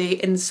 That the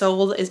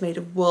insole is made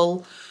of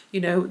wool, you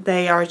know,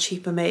 they are a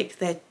cheaper make.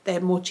 They're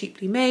more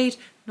cheaply made,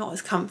 not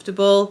as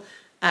comfortable.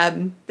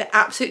 They're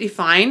absolutely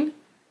fine,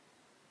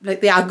 like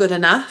they are good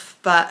enough,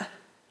 but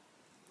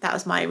that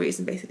was my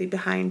reason basically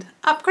behind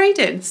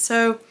upgrading.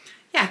 So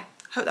yeah,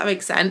 hope that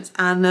makes sense,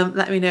 and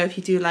let me know if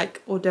you do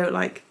like or don't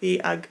like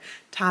the Ugg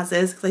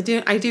Tases,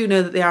 because I do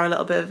know that they are a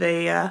little bit of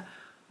a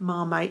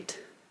Marmite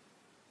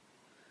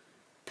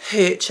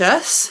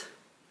purchase.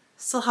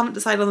 Still haven't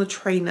decided on the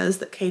trainers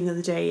that came the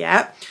other day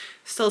yet.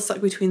 Still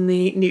stuck between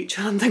the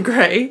neutral and the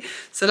grey.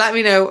 So let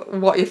me know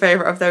what your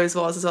favourite of those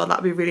was as well.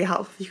 That'd be really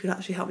helpful if you could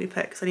actually help me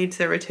pick, because I need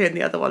to return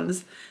the other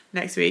ones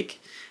next week.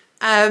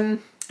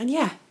 And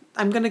yeah,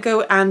 I'm going to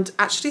go and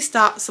actually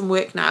start some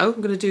work now.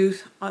 I'm going to do,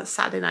 well, it's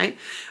Saturday night.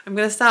 I'm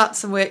going to start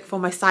some work for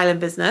my styling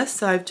business.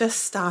 So I've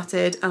just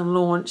started and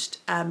launched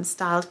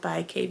Styled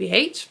by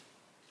KBH,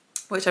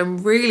 which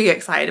I'm really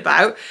excited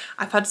about.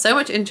 I've had so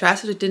much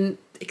interest, which I didn't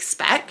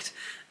expect.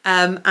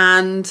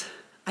 And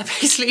I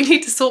basically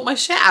need to sort my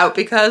shit out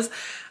because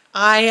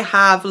I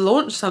have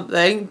launched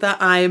something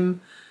that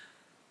I'm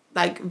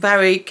like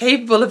very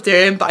capable of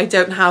doing, but I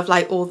don't have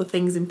like all the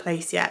things in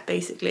place yet,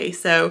 basically.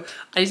 So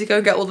I need to go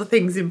and get all the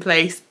things in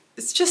place.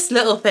 It's just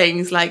little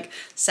things like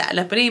setting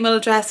up an email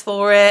address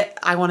for it.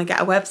 I want to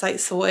get a website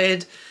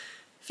sorted,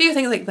 a few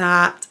things like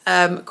that,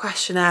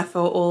 questionnaire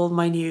for all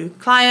my new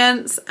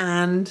clients,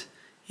 and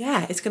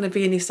yeah, it's going to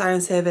be a new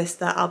styling service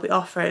that I'll be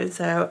offering.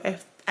 So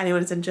if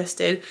anyone's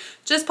interested,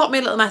 just pop me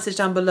a little message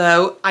down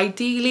below.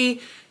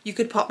 Ideally, you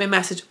could pop me a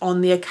message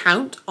on the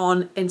account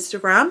on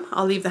Instagram.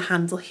 I'll leave the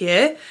handle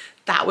here.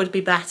 That would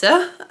be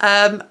better.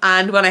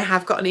 And when I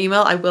have got an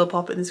email, I will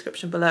pop it in the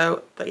description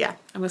below. But yeah,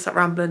 I'm gonna stop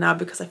rambling now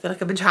because I feel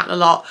like I've been chatting a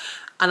lot,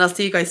 and I'll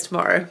see you guys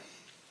tomorrow.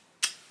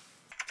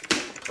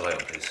 Hold on,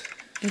 please.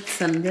 It's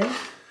Sunday.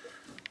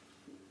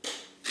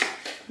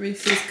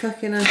 Reese is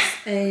cooking us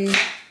a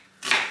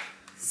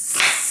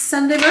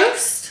Sunday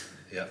roast.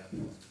 Yeah.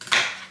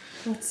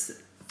 What's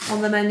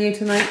on the menu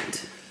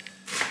tonight?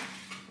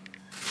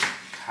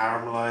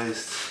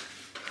 Caramelised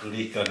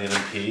leek onion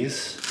and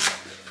peas.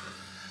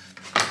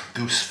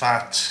 Goose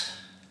fat.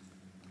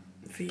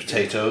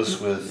 Potatoes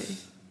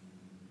with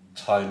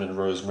thyme and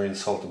rosemary and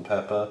salt and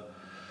pepper.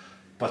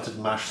 Buttered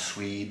mashed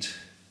swede.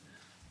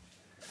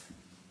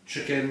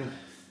 Chicken.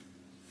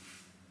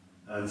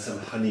 And some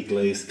honey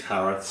glazed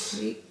carrots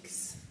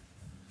Weeks.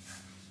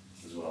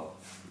 as well.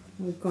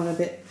 We've gone a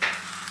bit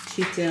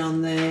cheating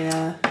on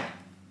the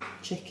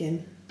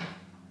chicken.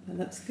 That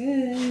looks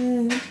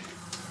good.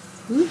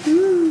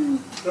 Woohoo!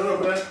 Don't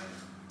open it.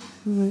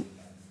 Right.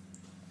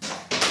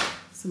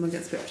 Someone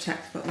gets a bit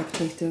protective about my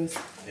potatoes.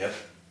 Yep.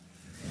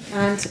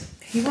 And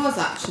he was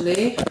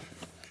actually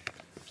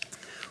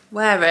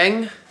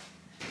wearing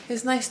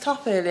his nice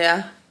top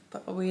earlier,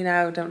 but we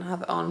now don't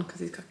have it on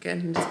because he's cooking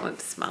and just want it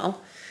to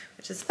smell,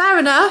 which is fair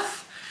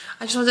enough.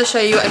 I just wanted to show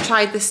you, I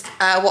tried this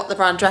What the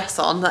Brand dress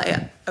on that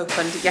I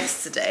opened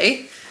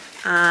yesterday,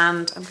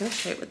 and I'm going to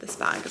show it with this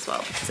bag as well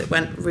because it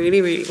went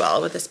really, really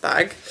well with this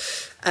bag.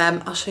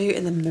 I'll show you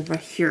in the mirror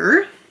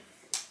here.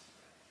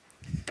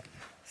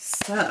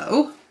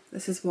 So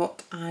this is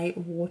what I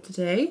wore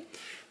today.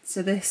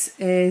 So this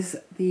is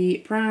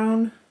the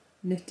brown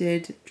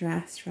knitted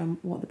dress from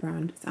What the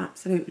Brand. It's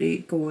absolutely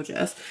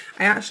gorgeous.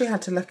 I actually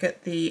had to look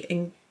at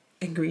the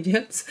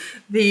ingredients,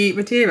 the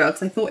material,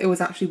 because I thought it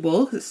was actually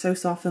wool because it's so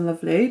soft and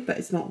lovely, but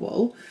it's not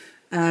wool.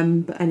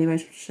 But anyway, I'll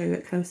show you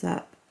it close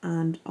up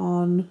and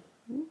on.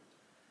 Ooh,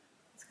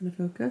 it's going to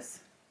focus.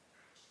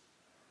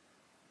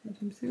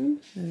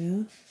 Soon. There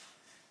we are.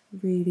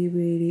 Really,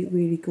 really,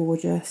 really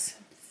gorgeous,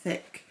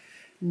 thick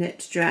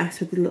knit dress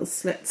with the little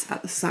slits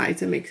at the sides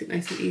that makes it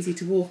nice and easy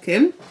to walk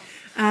in.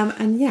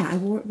 And yeah, I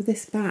wore it with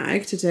this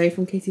bag today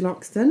from Katie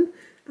Loxton.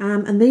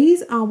 And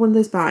these are one of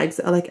those bags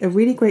that are like a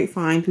really great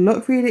find,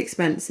 look really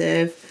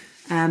expensive,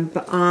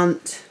 but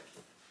aren't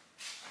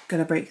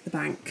gonna break the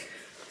bank.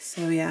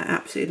 So yeah, I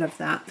absolutely love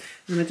that.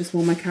 And I just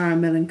wore my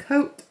caramel and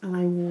coat, and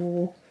I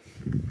wore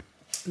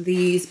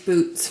these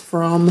boots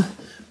from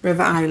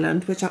River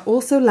Island, which are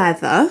also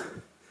leather.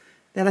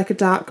 They're like a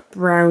dark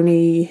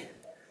browny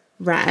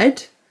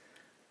red,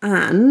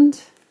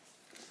 and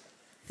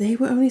they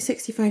were only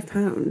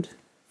 £65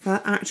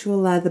 for actual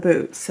leather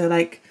boots. So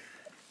like,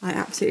 I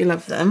absolutely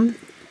love them.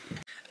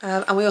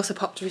 And we also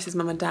popped to Reese's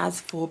mum and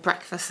dad's for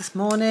breakfast this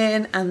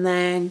morning, and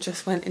then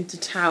just went into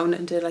town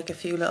and did like a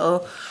few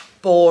little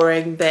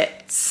boring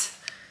bits,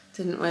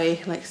 didn't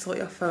we? Like sort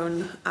your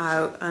phone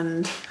out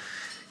and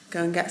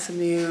go and get some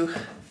new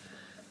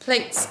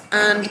plates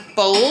and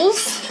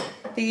bowls.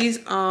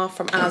 These are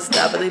from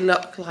Asda, but they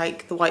look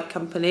like the White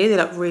Company. They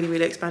look really,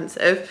 really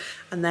expensive,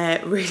 and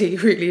they're really,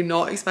 really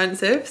not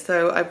expensive.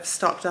 So I've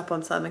stocked up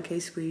on some in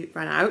case we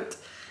run out.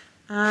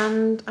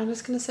 And I'm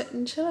just gonna sit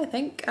and chill, I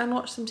think, and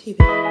watch some TV.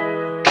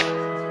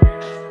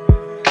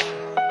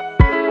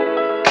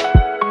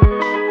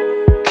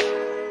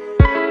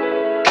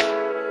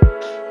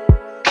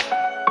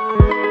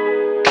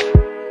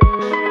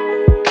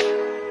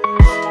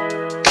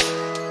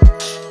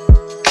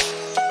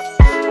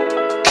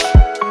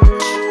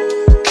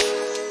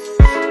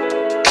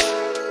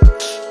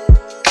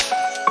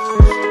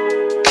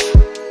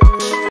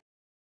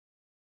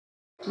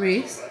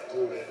 Reese,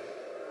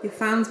 your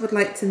fans would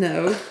like to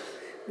know,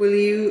 will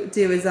you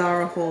do a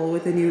Zara haul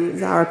with the new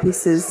Zara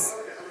pieces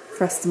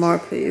for us tomorrow,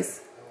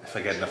 please? If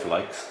I get enough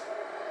likes.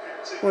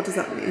 What does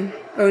that mean?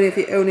 Only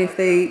if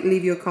they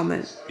leave you a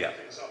comment? Yeah.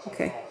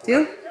 Okay,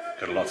 deal?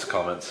 Got lots of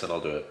comments and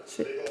I'll do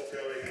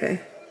it. Okay.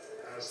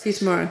 See you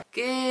tomorrow.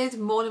 Good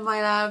morning,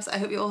 my loves. I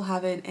hope you're all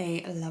having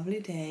a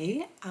lovely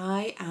day.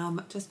 I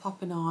am just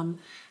popping on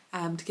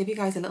to give you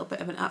guys a little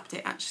bit of an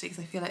update, actually,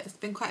 because I feel like it's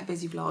been quite a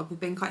busy vlog. We've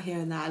been quite here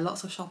and there,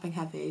 lots of shopping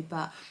heavy,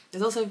 but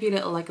there's also a few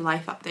little like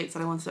life updates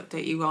that I wanted to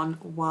update you on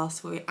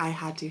whilst I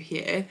had you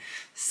here.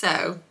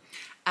 So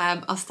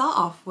I'll start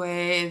off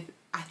with,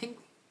 I think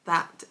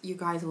that you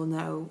guys will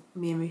know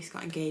me and Reese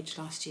got engaged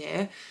last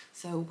year.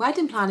 So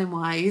wedding planning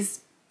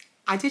wise,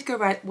 I did go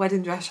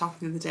wedding dress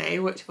shopping the other day,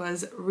 which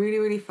was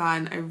really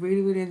fun. I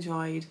really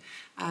enjoyed.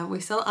 We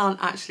still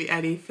aren't actually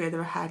any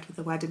further ahead with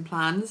the wedding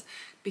plans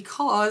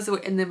because we're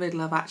in the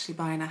middle of actually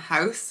buying a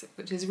house,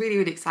 which is really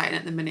exciting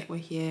at the minute. We're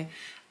here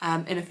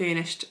in a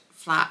furnished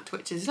flat,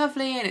 which is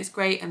lovely and it's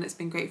great, and it's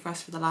been great for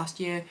us for the last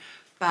year.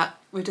 But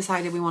we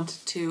decided we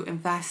wanted to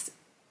invest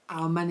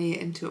our money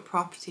into a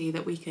property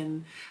that we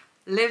can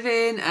live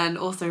in and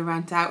also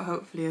rent out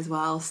hopefully as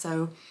well.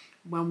 So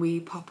when we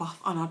pop off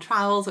on our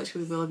travels, which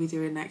we will be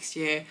doing next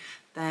year,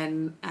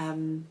 then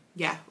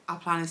yeah, our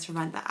plan is to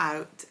rent that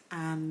out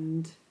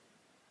and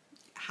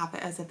have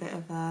it as a bit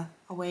of a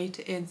way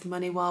to earn some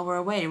money while we're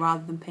away,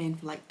 rather than paying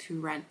for like 2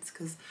 rents,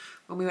 because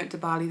when we went to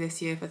Bali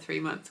this year for 3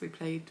 months we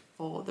paid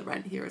for the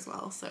rent here as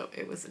well, so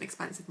it was an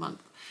expensive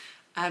month.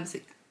 So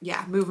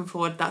yeah, moving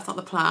forward, that's not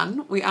the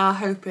plan. We are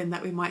hoping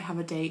that we might have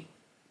a date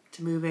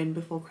to move in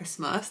before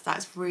Christmas.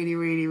 That's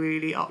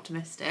really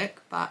optimistic,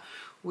 but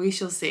we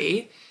shall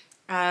see.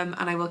 And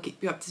I will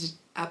keep you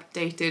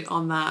updated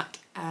on that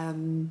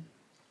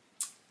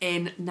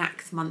in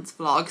next month's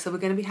vlog. So we're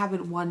going to be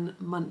having 1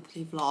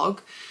 monthly vlog.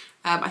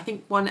 I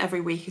think 1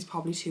 every week is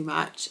probably too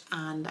much,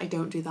 and I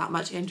don't do that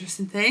much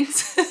interesting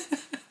things.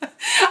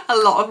 A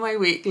lot of my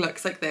week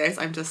looks like this.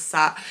 I'm just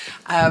sat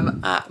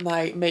at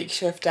my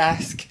makeshift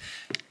desk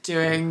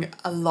doing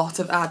a lot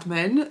of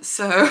admin,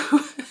 so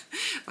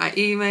my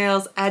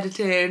emails,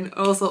 editing,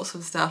 all sorts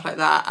of stuff like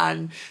that,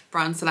 and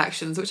brand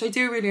selections, which I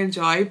do really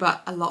enjoy,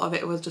 but a lot of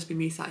it will just be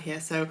me sat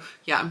here. So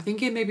yeah, I'm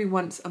thinking maybe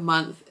once a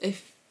month.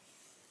 If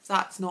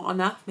that's not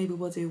enough, maybe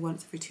we'll do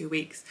once every 2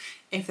 weeks.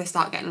 If they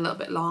start getting a little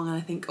bit long and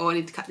I think, oh, I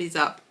need to cut these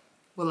up,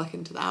 we'll look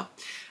into that.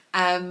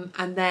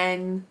 And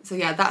then, so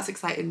yeah, that's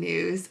exciting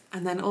news.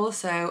 And then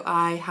also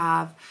I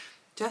have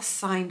just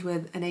signed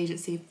with an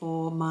agency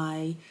for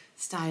my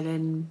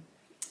styling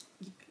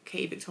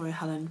Katie Victoria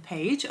Helen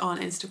page on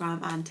Instagram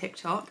and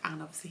TikTok,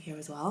 and obviously here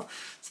as well.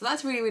 So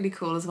that's really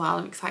cool as well.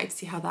 I'm excited to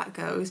see how that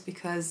goes,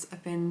 because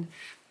I've been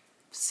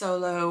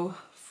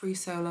free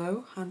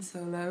solo, hand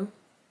solo,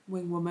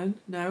 wing woman,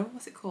 no,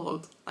 what's it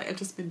called? Like, I've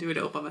just been doing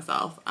it all by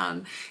myself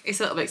and it's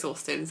a little bit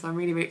exhausting. So I'm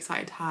really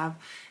excited to have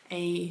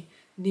a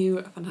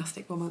new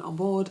fantastic woman on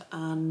board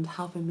and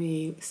helping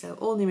me. So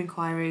all new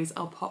inquiries,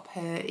 I'll pop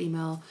her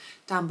email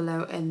down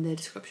below in the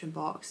description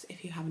box.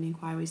 If you have any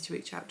inquiries to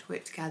reach out to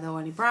work together or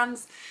any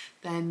brands,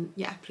 then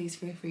yeah, please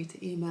feel free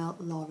to email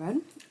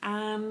Lauren.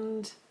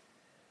 And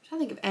I'm trying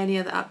to think of any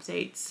other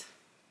updates.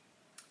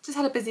 Just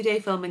had a busy day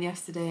filming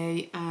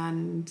yesterday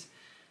and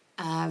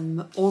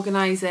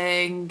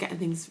organising, getting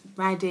things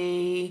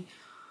ready.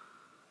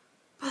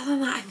 Other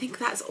than that, I think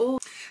that's all.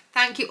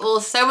 Thank you all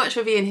so much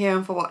for being here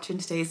and for watching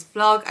today's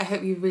vlog. I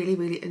hope you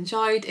really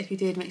enjoyed. If you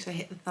did, make sure to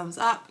hit the thumbs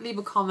up, leave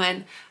a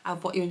comment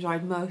of what you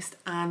enjoyed most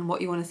and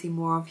what you want to see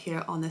more of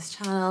here on this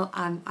channel,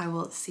 and I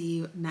will see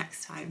you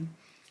next time.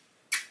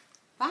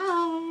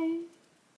 Bye!